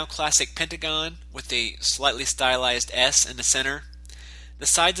now classic Pentagon with the slightly stylized S in the center. The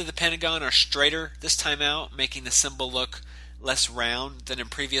sides of the Pentagon are straighter this time out, making the symbol look less round than in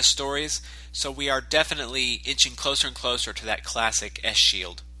previous stories, so we are definitely inching closer and closer to that classic S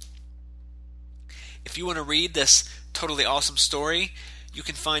shield. If you want to read this totally awesome story, you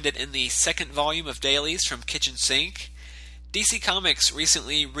can find it in the second volume of dailies from Kitchen Sink. DC Comics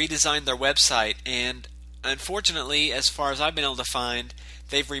recently redesigned their website, and unfortunately, as far as I've been able to find,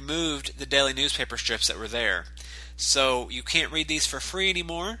 they've removed the daily newspaper strips that were there. So you can't read these for free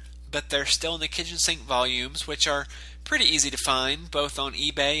anymore, but they're still in the Kitchen Sink volumes, which are pretty easy to find, both on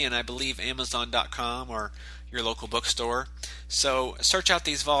eBay and I believe Amazon.com or your local bookstore. So search out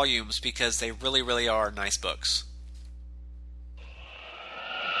these volumes because they really are nice books.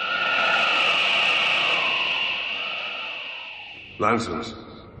 Lancers,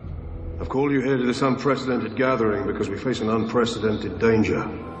 I've called you here to this unprecedented gathering because we face an unprecedented danger.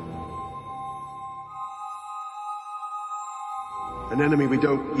 An enemy we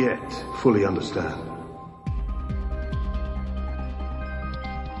don't yet fully understand.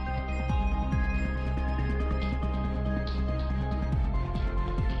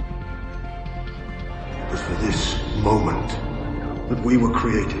 It was for this moment that we were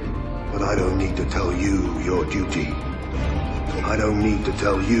created, but I don't need to tell you your duty. I don't need to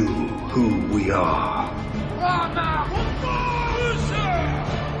tell you who we are.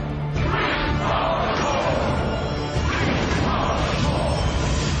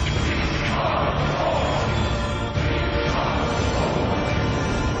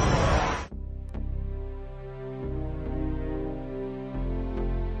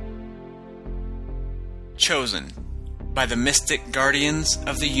 Chosen by the Mystic Guardians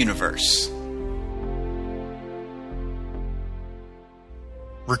of the Universe.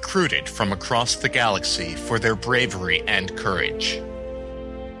 Recruited from across the galaxy for their bravery and courage.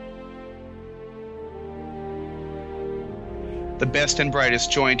 The best and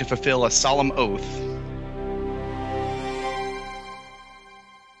brightest join to fulfill a solemn oath.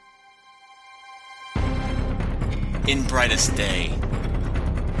 In brightest day.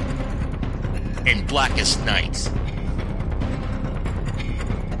 In blackest night.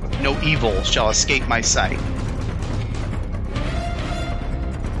 No evil shall escape my sight.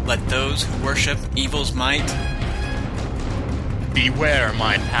 Let those who worship evil's might beware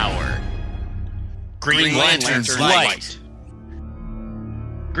my power. Green Lantern's Light.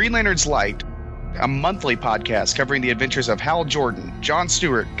 Green Lantern's Light, a monthly podcast covering the adventures of Hal Jordan, John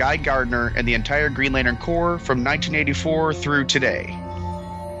Stewart, Guy Gardner, and the entire Green Lantern Corps from 1984 through today.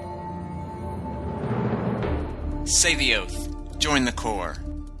 Say the oath. Join the Corps.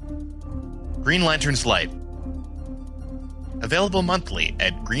 Green Lantern's Light. Available monthly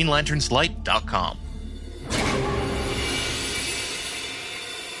at greenlanternslight.com.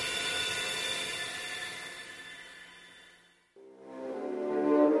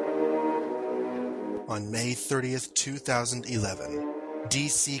 On May 30th, 2011,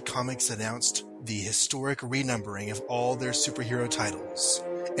 DC Comics announced the historic renumbering of all their superhero titles,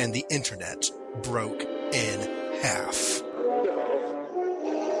 and the internet broke in half.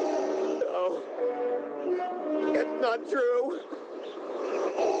 It's not true.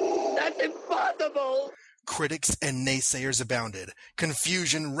 That's impossible. Critics and naysayers abounded.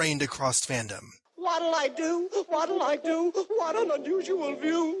 Confusion reigned across fandom. What'll I do? What'll I do? What an unusual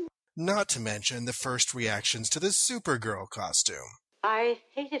view. Not to mention the first reactions to the Supergirl costume. I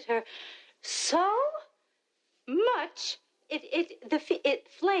hated her so much. It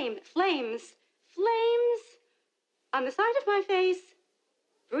flames on the side of my face,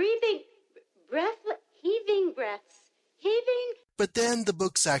 heaving breaths. But then the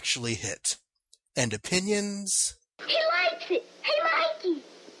books actually hit. And opinions... He likes it! Hey, Mikey!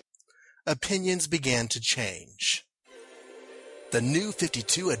 Opinions began to change. The New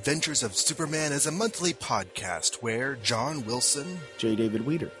 52 Adventures of Superman is a monthly podcast where John Wilson, J. David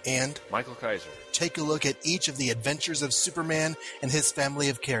Weeder, and Michael Kaiser take a look at each of the adventures of Superman and his family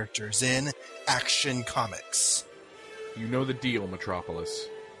of characters in Action Comics. You know the deal, Metropolis.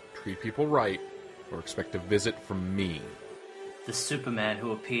 Treat people right, or expect a visit from me. The Superman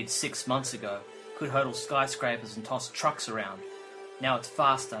who appeared 6 months ago could hurdle skyscrapers and toss trucks around. Now it's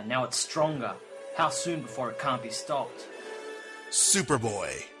faster, now it's stronger. How soon before it can't be stopped?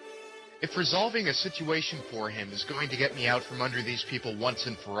 Superboy. If resolving a situation for him is going to get me out from under these people once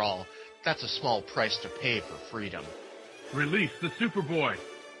and for all, that's a small price to pay for freedom. Release the Superboy.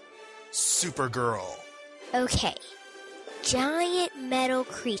 Supergirl. Okay. Giant metal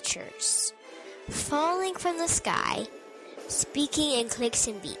creatures. Falling from the sky. Speaking in clicks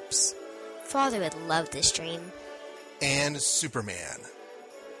and beeps. Father would love this dream. And Superman.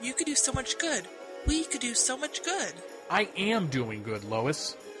 You could do so much good. We could do so much good. I am doing good,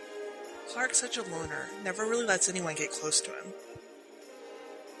 Lois. Clark's such a loner. Never really lets anyone get close to him.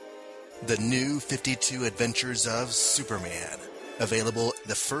 The New 52 Adventures of Superman. Available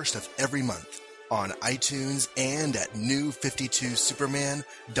the first of every month on iTunes and at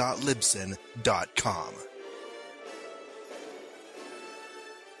new52superman.libsyn.com.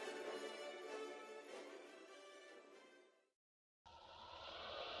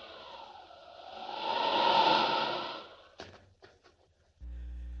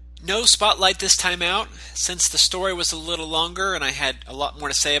 No spotlight this time out. Since the story was a little longer and I had a lot more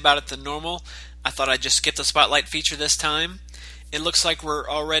to say about it than normal, I thought I'd just skip the spotlight feature this time. It looks like we're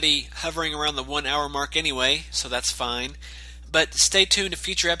already hovering around the 1 hour mark anyway, so that's fine. But stay tuned to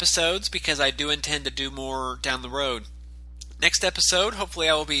future episodes because I do intend to do more down the road. Next episode, hopefully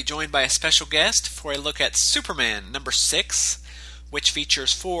I will be joined by a special guest for a look at Superman number 6, which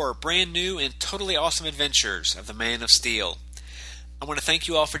features 4 brand new and totally awesome adventures of the Man of Steel. I want to thank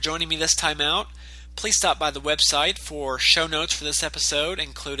you all for joining me this time out. Please stop by the website for show notes for this episode,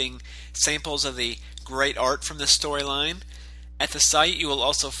 including samples of the great art from this storyline. At the site, you will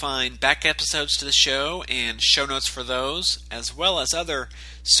also find back episodes to the show and show notes for those, as well as other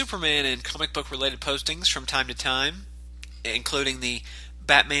Superman and comic book related postings from time to time, including the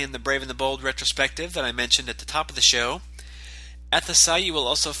Batman the Brave and the Bold retrospective that I mentioned at the top of the show. At the site, you will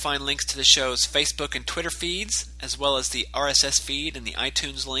also find links to the show's Facebook and Twitter feeds, as well as the RSS feed and the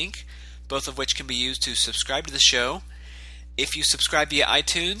iTunes link, both of which can be used to subscribe to the show. If you subscribe via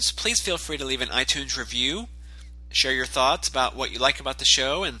iTunes, please feel free to leave an iTunes review, share your thoughts about what you like about the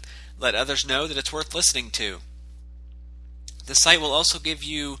show, and let others know that it's worth listening to. The site will also give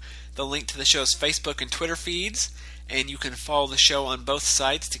you the link to the show's Facebook and Twitter feeds, and you can follow the show on both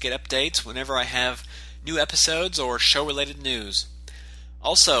sites to get updates whenever I have new episodes or show-related news.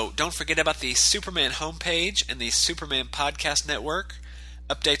 Also, don't forget about the Superman homepage and the Superman Podcast Network.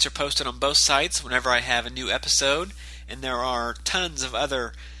 Updates are posted on both sites whenever I have a new episode, and there are tons of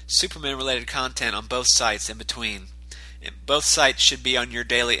other Superman-related content on both sites in between. And both sites should be on your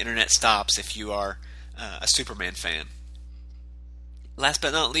daily internet stops if you are a Superman fan. Last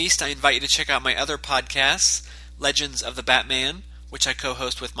but not least, I invite you to check out my other podcasts, Legends of the Batman, which I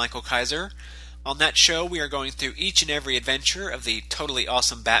co-host with Michael Kaiser. On that show, we are going through each and every adventure of the totally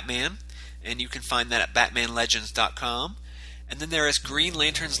awesome Batman, and you can find that at batmanlegends.com. And then there is Green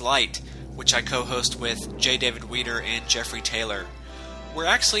Lantern's Light, which I co-host with J. David Weeder and Jeffrey Taylor. We're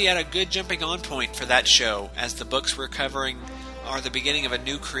actually at a good jumping on point for that show, as the books we're covering are the beginning of a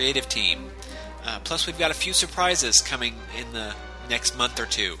new creative team. Plus, we've got a few surprises coming in the next month or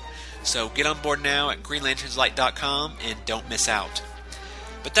two. So get on board now at greenlanternslight.com and don't miss out.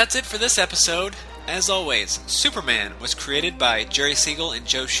 But that's it for this episode. As always, Superman was created by Jerry Siegel and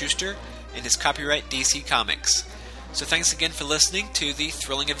Joe Shuster and is copyright DC Comics. So thanks again for listening to the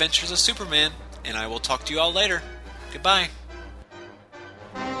Thrilling Adventures of Superman, and I will talk to you all later. Goodbye.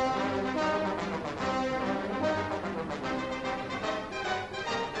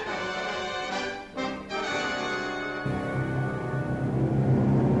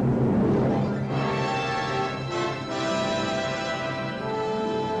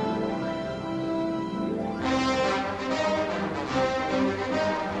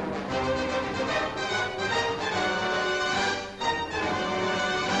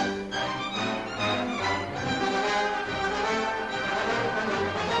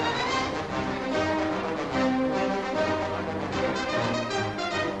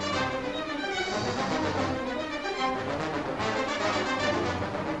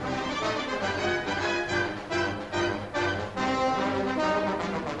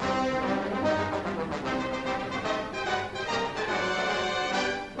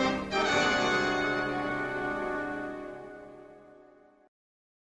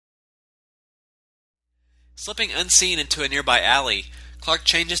 Slipping unseen into a nearby alley, Clark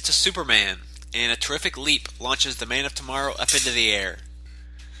changes to Superman, and a terrific leap launches the Man of Tomorrow up into the air.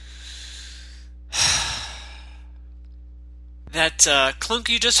 That clunk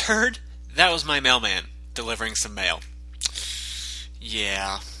you just heard, that was my mailman delivering some mail.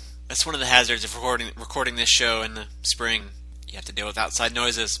 Yeah, that's one of the hazards of recording this show in the spring. You have to deal with outside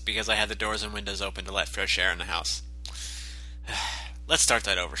noises because I had the doors and windows open to let fresh air in the house. Let's start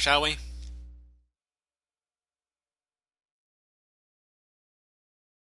that over, shall we?